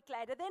 maybe a week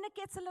later. Then it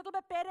gets a little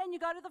bit better, and you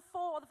go to the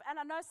 4, and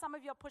I know some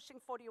of you are pushing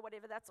 40 or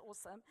whatever. That's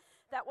awesome.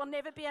 That will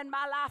never be in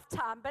my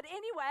lifetime. But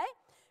anyway,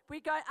 we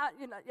go,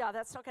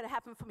 that's not going to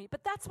happen for me.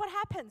 But that's what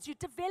happens. You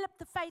develop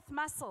the faith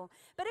muscle.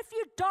 But if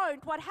you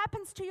don't, what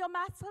happens to your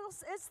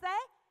muscles is they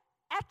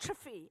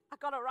atrophy. I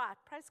got it right.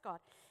 Praise God.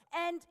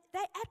 And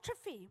they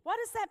atrophy. What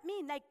does that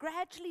mean? They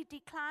gradually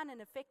decline in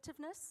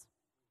effectiveness,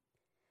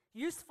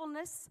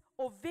 usefulness,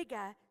 or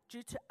vigor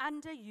due to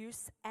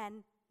underuse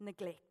and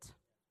neglect.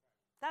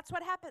 That's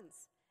what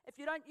happens if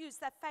you don't use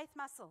that faith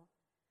muscle.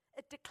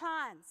 It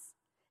declines.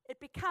 It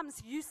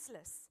becomes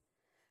useless.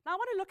 Now I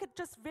want to look at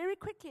just very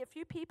quickly a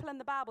few people in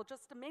the Bible,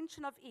 just a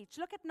mention of each.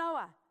 Look at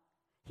Noah.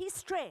 He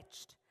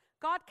stretched.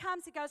 God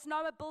comes, he goes,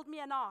 Noah, build me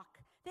an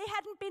ark. There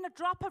hadn't been a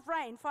drop of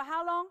rain for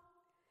how long?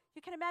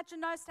 You can imagine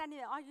Noah standing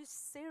there. Are you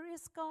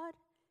serious, God?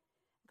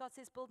 God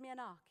says, build me an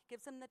ark. He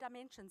gives him the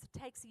dimensions. It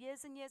takes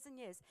years and years and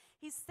years.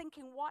 He's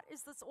thinking, what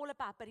is this all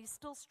about? But he's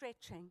still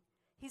stretching.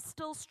 He's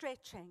still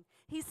stretching.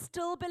 He's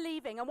still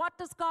believing. And what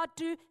does God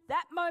do?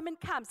 That moment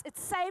comes. It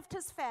saved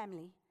his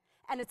family,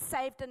 and it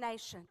saved a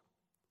nation.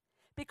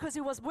 Because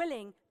he was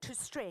willing to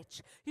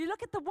stretch. You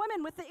look at the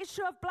woman with the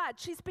issue of blood.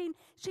 She's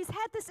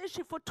had this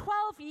issue for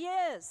 12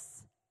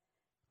 years.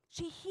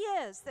 She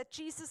hears that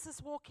Jesus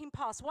is walking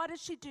past. What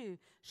does she do?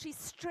 She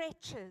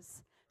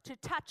stretches to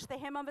touch the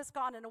hem of his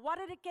garment. And what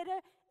did it get her?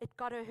 It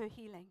got her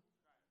healing.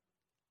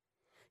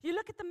 You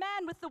look at the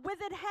man with the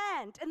withered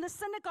hand in the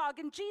synagogue,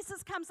 and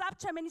Jesus comes up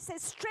to him and he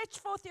says, stretch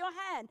forth your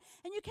hand.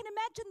 And you can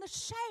imagine the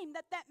shame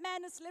that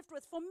man has lived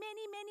with for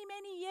many, many,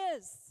 many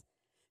years.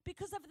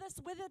 Because of this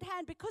withered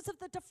hand, because of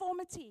the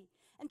deformity.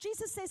 And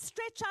Jesus says,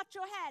 stretch out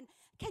your hand.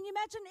 Can you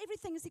imagine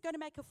everything? Is he going to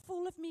make a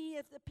fool of me?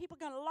 If the people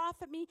are going to laugh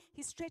at me?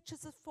 He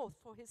stretches it forth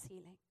for his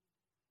healing.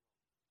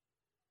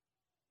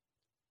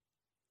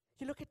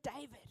 You look at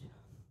David.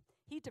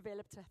 He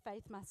developed a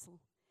faith muscle.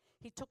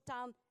 He took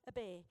down a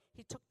bear,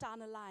 he took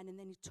down a lion, and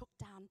then he took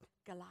down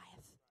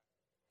Goliath.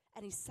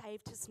 And he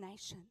saved his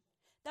nation.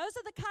 Those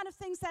are the kind of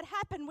things that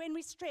happen when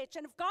we stretch.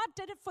 And if God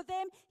did it for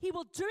them, he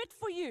will do it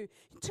for you.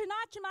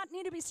 Tonight, you might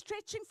need to be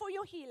stretching for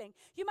your healing.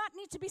 You might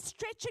need to be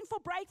stretching for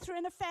breakthrough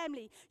in a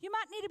family. You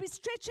might need to be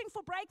stretching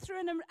for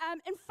breakthrough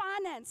in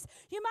finance.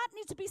 You might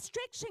need to be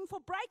stretching for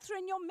breakthrough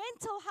in your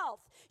mental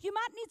health. You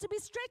might need to be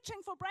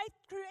stretching for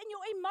breakthrough in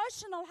your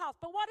emotional health.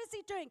 But what is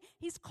he doing?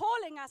 He's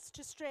calling us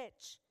to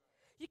stretch.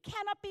 You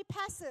cannot be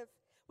passive.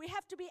 We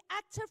have to be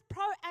active,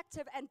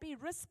 proactive, and be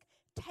risk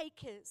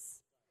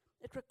takers.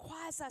 It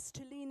requires us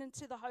to lean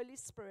into the Holy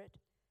Spirit.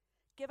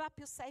 Give up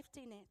your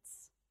safety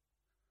nets.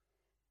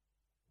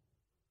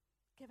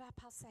 Give up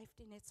our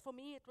safety nets. For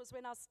me, it was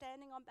when I was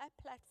standing on that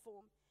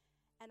platform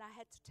and I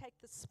had to take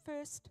this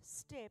first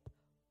step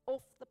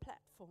off the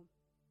platform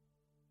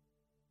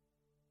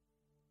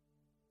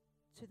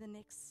to the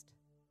next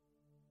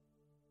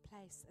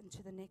place and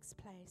to the next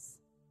place.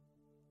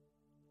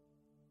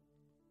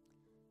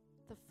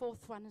 The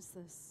fourth one is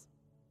this.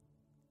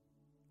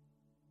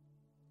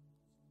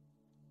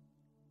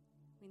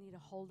 We need to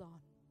hold on.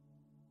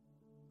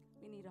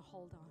 We need to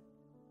hold on.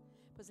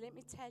 Because let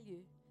me tell you,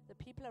 the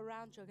people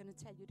around you are going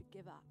to tell you to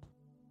give up.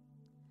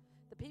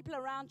 The people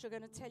around you are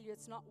going to tell you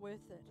it's not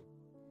worth it.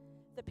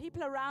 The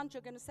people around you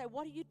are going to say,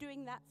 what are you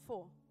doing that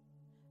for?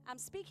 I'm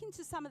speaking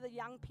to some of the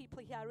young people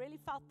here. I really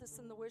felt this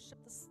in the worship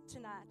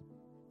tonight.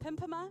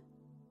 Pimpama,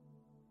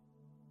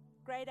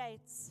 grade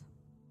 8s.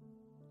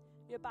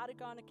 You're about to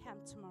go on a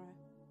camp tomorrow.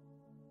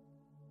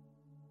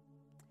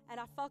 And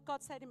I felt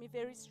God say to me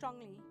very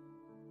strongly,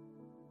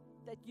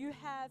 that you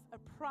have a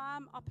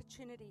prime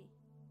opportunity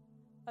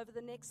over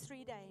the next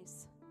 3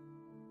 days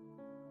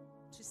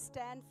to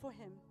stand for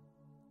him,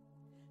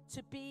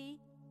 to be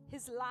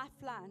his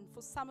lifeline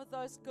for some of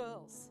those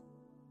girls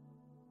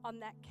on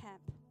that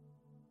camp.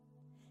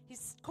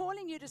 He's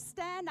calling you to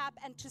stand up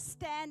and to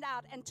stand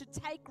out and to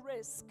take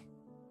risk,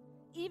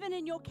 even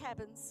in your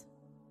cabins,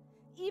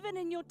 even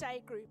in your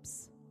day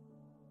groups.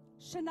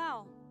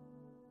 Chanel,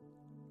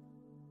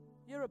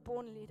 you're a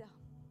born leader.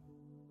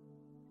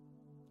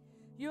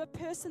 You're a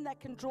person that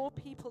can draw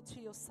people to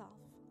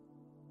yourself.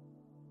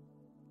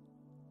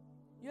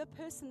 You're a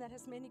person that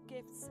has many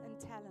gifts and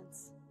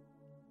talents.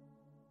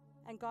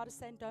 And God is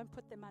saying, don't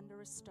put them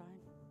under a stone.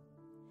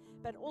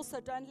 But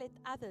also don't let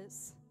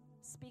others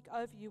speak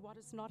over you what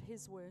is not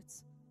his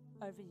words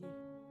over you.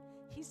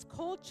 He's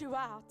called you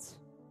out.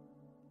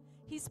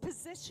 He's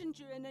positioned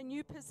you in a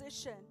new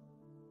position.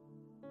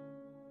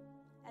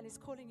 And he's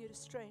calling you to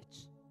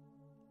stretch,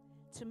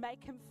 to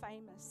make him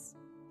famous,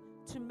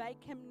 to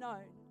make him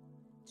known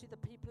to the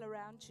people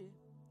around you.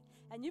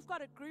 And you've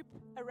got a group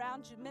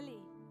around you,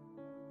 Millie.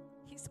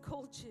 He's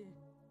called you.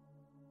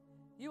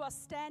 You are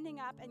standing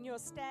up and you're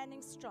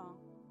standing strong.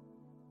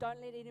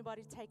 Don't let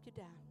anybody take you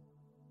down.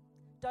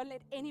 Don't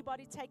let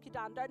anybody take you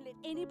down. Don't let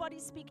anybody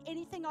speak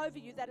anything over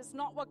you that is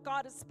not what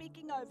God is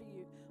speaking over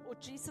you or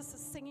Jesus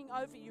is singing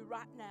over you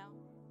right now.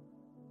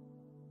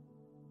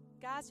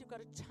 Guys, you've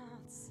got a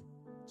chance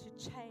to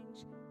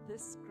change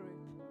this group.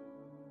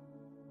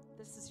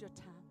 This is your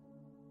time.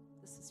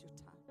 This is your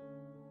time.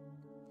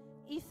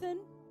 Ethan,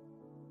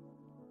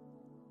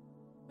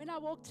 when I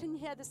walked in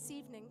here this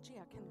evening,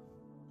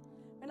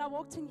 when I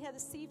walked in here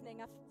this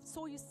evening, I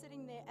saw you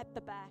sitting there at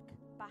the back,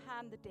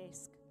 behind the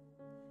desk.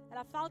 And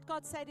I felt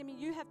God say to me,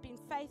 you have been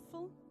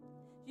faithful,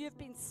 you have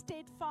been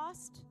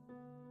steadfast,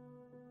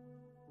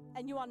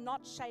 and you are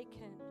not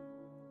shaken.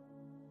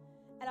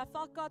 And I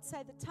felt God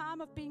say the time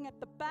of being at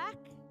the back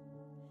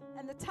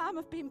and the time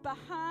of being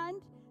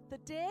behind the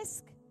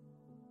desk,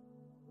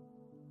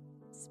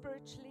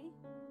 spiritually,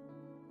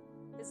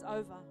 is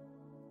over.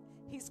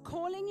 He's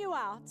calling you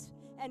out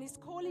and he's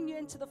calling you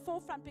into the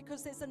forefront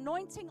because there's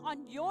anointing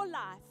on your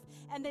life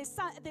and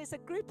there's a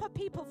group of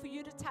people for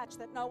you to touch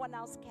that no one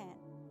else can.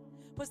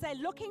 Because they're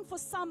looking for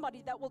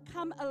somebody that will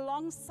come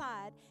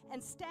alongside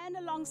and stand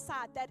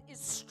alongside that is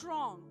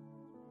strong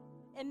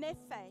in their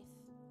faith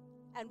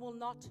and will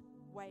not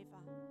waver.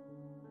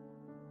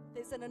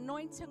 There's an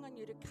anointing on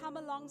you to come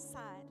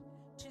alongside,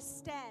 to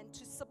stand,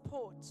 to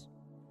support,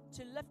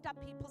 to lift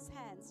up people's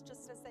hands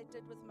just as they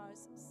did with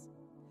Moses,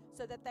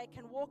 so that they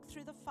can walk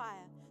through the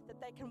fire, that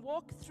they can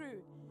walk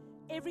through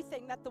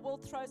everything that the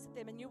world throws at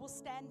them, and you will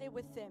stand there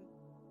with them.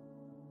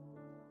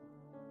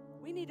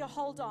 We need to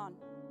hold on.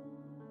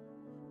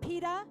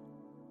 Peter,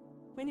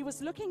 when he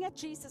was looking at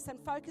Jesus and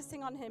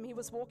focusing on him, he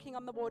was walking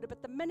on the water,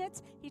 but the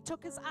minute he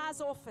took his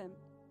eyes off him,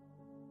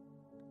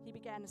 he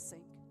began to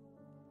sink.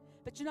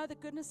 But you know, the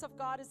goodness of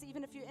God is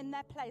even if you're in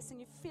that place and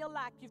you feel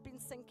like you've been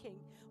sinking,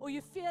 or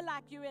you feel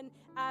like you're in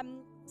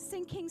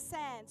sinking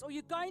sands, or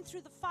you're going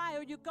through the fire,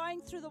 or you're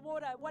going through the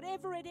water,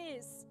 whatever it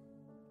is,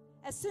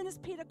 as soon as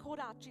Peter called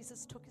out,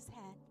 Jesus took his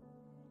hand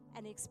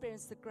and he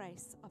experienced the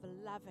grace of a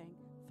loving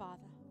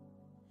Father.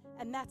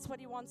 And that's what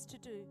he wants to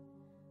do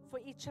for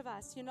each of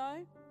us. You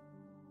know,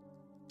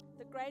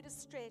 the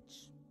greatest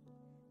stretch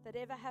that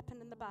ever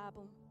happened in the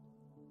Bible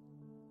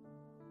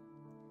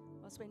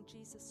was when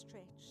Jesus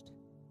stretched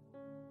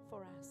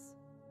for us.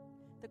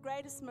 The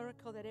greatest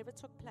miracle that ever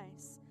took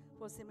place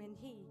was when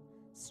He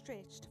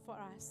stretched for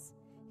us.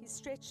 He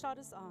stretched out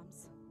His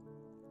arms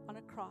on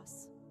a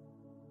cross.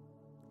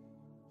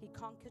 He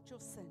conquered your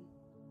sin.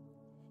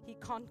 He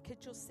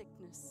conquered your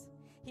sickness.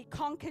 He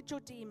conquered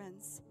your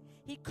demons.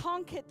 He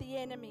conquered the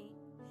enemy.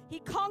 He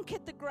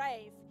conquered the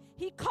grave.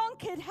 He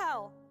conquered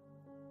hell.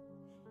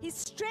 He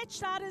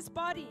stretched out His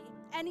body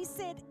and He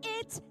said,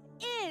 "It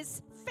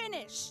is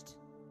finished."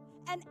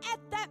 And at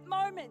that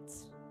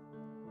moment,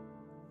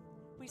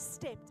 we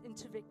stepped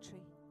into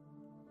victory.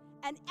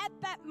 And at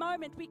that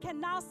moment, we can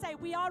now say,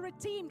 we are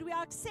redeemed, we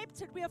are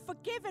accepted, we are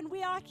forgiven,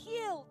 we are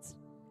healed,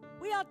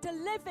 we are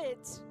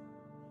delivered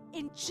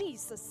in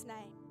Jesus'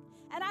 name.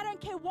 And I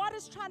don't care what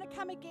is trying to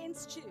come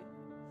against you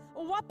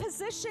or what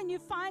position you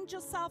find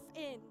yourself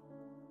in.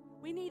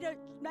 We need to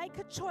make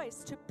a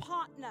choice to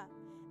partner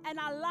and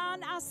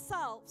align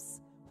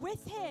ourselves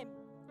with Him.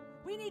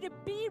 We need to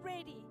be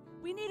ready.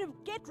 We need to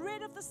get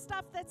rid of the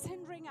stuff that's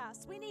hindering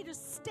us. We need to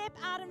step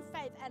out in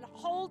faith and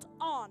hold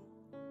on,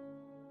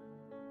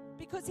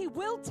 because He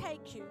will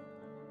take you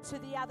to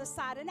the other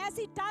side. And as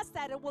He does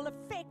that, it will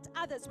affect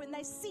others when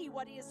they see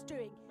what He is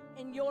doing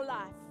in your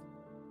life.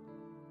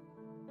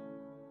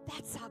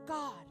 That's our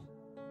God.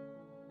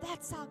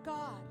 That's our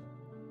God.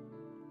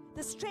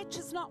 The stretch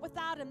is not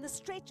without Him. The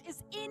stretch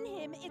is in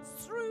Him.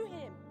 It's through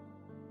Him.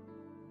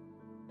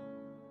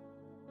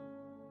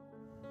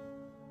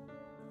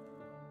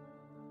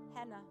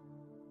 Hannah,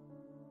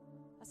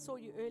 I saw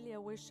you earlier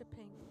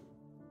worshiping.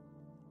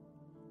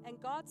 And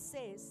God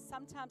says,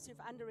 sometimes you've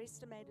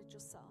underestimated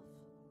yourself.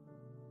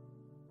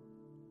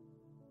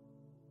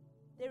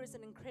 There is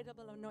an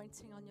incredible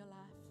anointing on your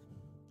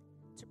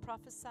life to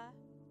prophesy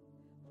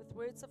with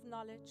words of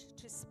knowledge,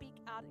 to speak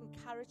out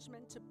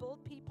encouragement, to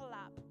build people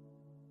up,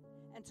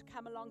 and to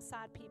come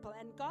alongside people.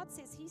 And God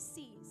says He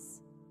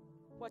sees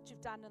what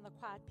you've done in the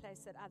quiet place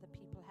that other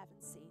people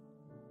haven't seen.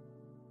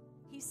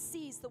 He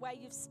sees the way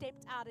you've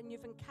stepped out and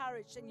you've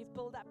encouraged and you've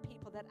built up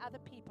people that other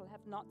people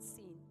have not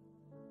seen.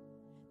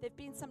 There have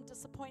been some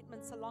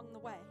disappointments along the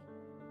way,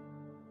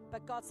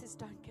 but God says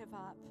don't give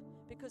up,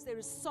 because there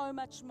is so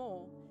much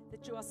more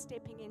that you are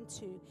stepping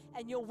into,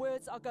 and your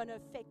words are going to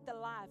affect the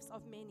lives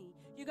of many.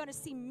 You're going to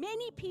see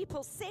many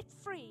people set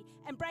free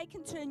and break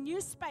into a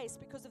new space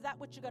because of that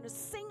which you're going to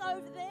sing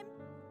over them.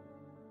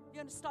 You're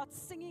going to start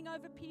singing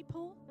over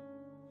people.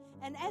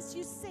 And as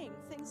you sing,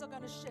 things are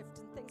going to shift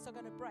and things are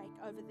going to break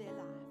over their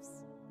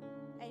lives.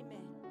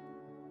 Amen.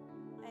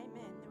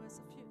 Amen. There was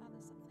a few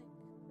others, I think.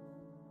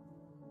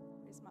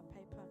 Where's my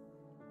paper?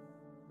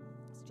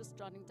 I was just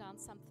jotting down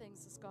some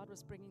things as God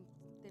was bringing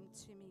them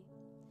to me.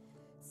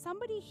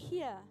 Somebody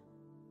here,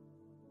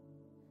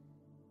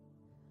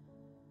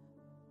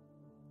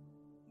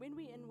 when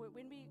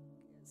we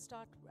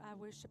start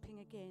worshiping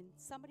again,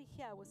 somebody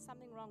here was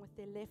something wrong with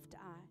their left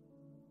eye.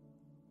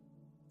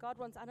 God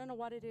wants, I don't know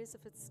what it is,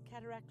 if it's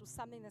cataract or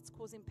something that's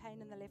causing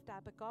pain in the left eye,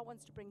 but God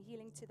wants to bring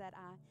healing to that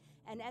eye.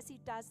 And as He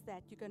does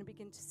that, you're going to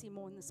begin to see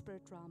more in the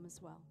spirit realm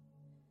as well.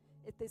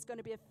 There's going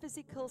to be a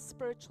physical,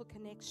 spiritual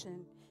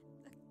connection.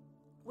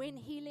 When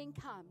healing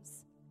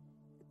comes,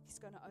 He's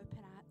going to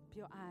open up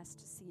your eyes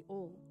to see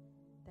all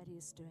that He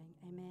is doing.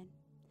 Amen.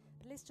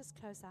 But let's just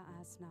close our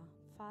eyes now.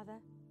 Father,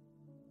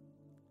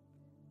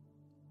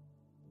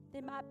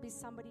 there might be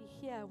somebody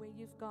here where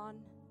you've gone,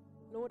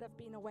 Lord, I've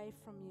been away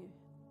from you.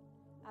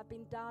 I've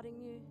been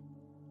doubting you.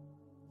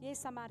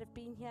 Yes, I might have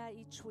been here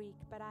each week,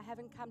 but I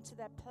haven't come to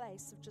that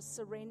place of just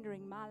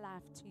surrendering my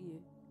life to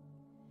you.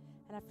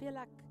 And I feel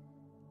like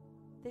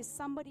there's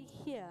somebody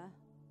here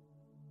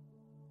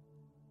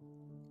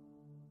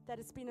that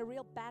it's been a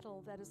real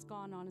battle that has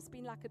gone on. It's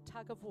been like a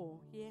tug of war.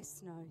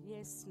 Yes, no,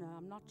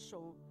 I'm not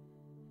sure.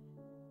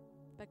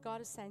 But God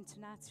is saying,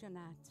 tonight's your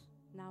night.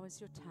 Now is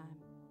your time.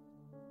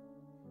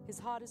 His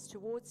heart is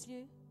towards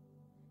you.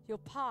 Your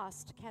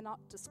past cannot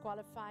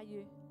disqualify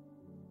you,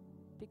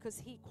 because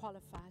He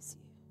qualifies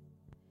you.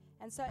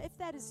 And so if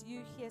that is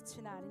you here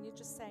tonight and you're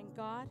just saying,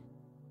 God,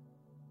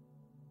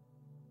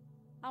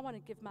 I want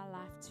to give my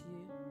life to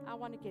you. I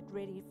want to get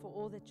ready for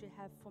all that you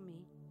have for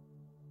me.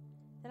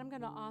 Then I'm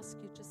going to ask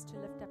you just to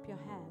lift up your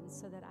hands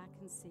so that I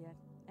can see it.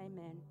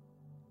 Amen.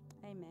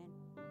 Amen.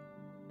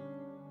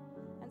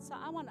 And so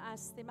I want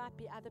us, there might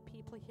be other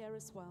people here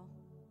as well.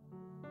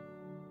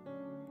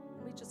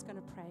 And we're just going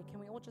to pray. Can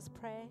we all just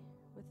pray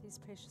with these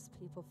precious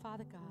people?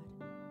 Father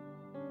God,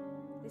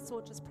 let's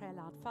all just pray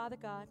aloud. Father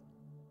God,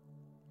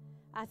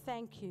 I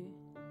thank you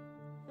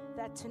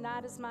that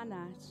tonight is my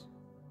night.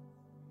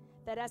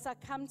 That as I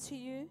come to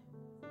you,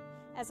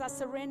 as I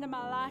surrender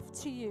my life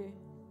to you,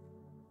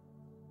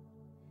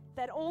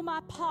 that all my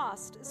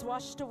past is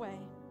washed away.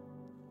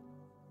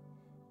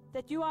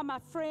 That you are my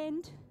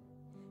friend,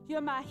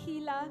 you're my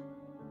healer,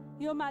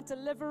 you're my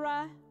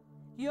deliverer,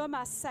 you're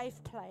my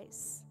safe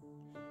place.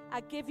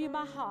 I give you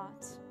my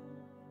heart,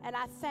 and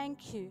I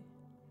thank you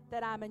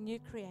that I'm a new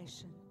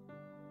creation.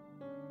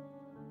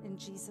 In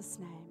Jesus'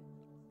 name.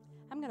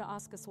 I'm going to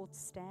ask us all to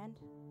stand.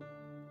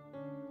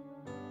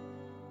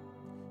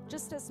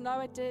 just as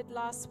Noah did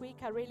last week,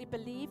 I really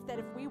believe that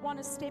if we want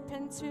to step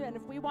into and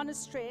if we want to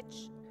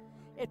stretch,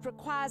 it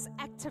requires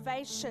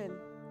activation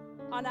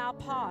on our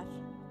part.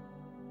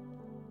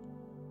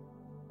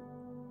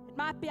 It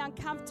might be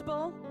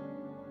uncomfortable,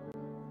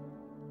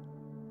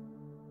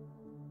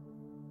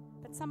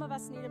 but some of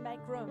us need to make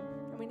room,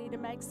 and we need to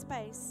make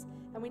space,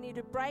 and we need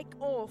to break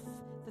off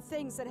the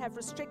things that have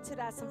restricted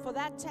us. And for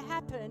that to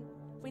happen,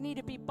 we need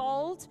to be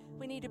bold,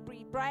 we need to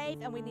be brave,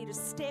 and we need to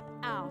step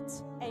out.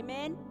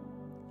 Amen?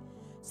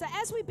 So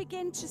as we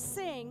begin to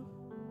sing,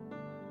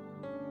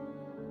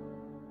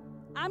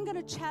 I'm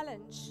going to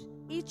challenge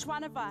each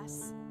one of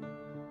us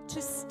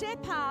to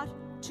step out,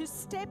 to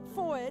step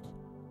forward.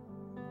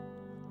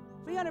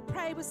 We're going to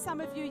pray with some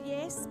of you,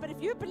 yes, but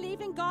if you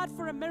believe in God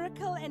for a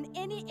miracle in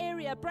any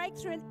area,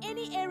 breakthrough in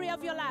any area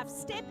of your life,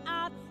 step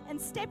out and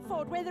step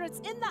forward, whether it's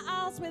in the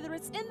aisles, whether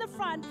it's in the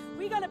front.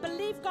 We're going to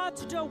believe God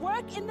to do a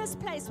work in this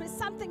place where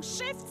something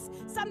shifts,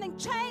 something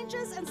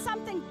changes, and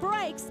something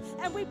breaks,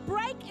 and we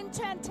break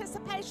into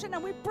anticipation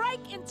and we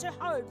break into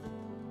hope.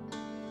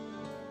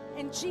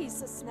 In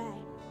Jesus'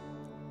 name.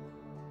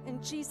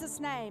 In Jesus'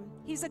 name.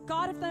 He's a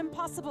God of the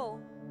impossible.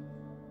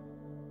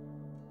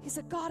 He's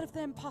a God of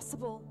the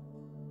impossible.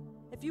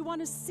 If you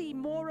want to see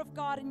more of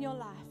God in your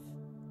life,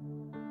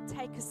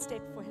 take a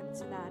step for Him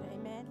tonight.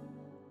 Amen.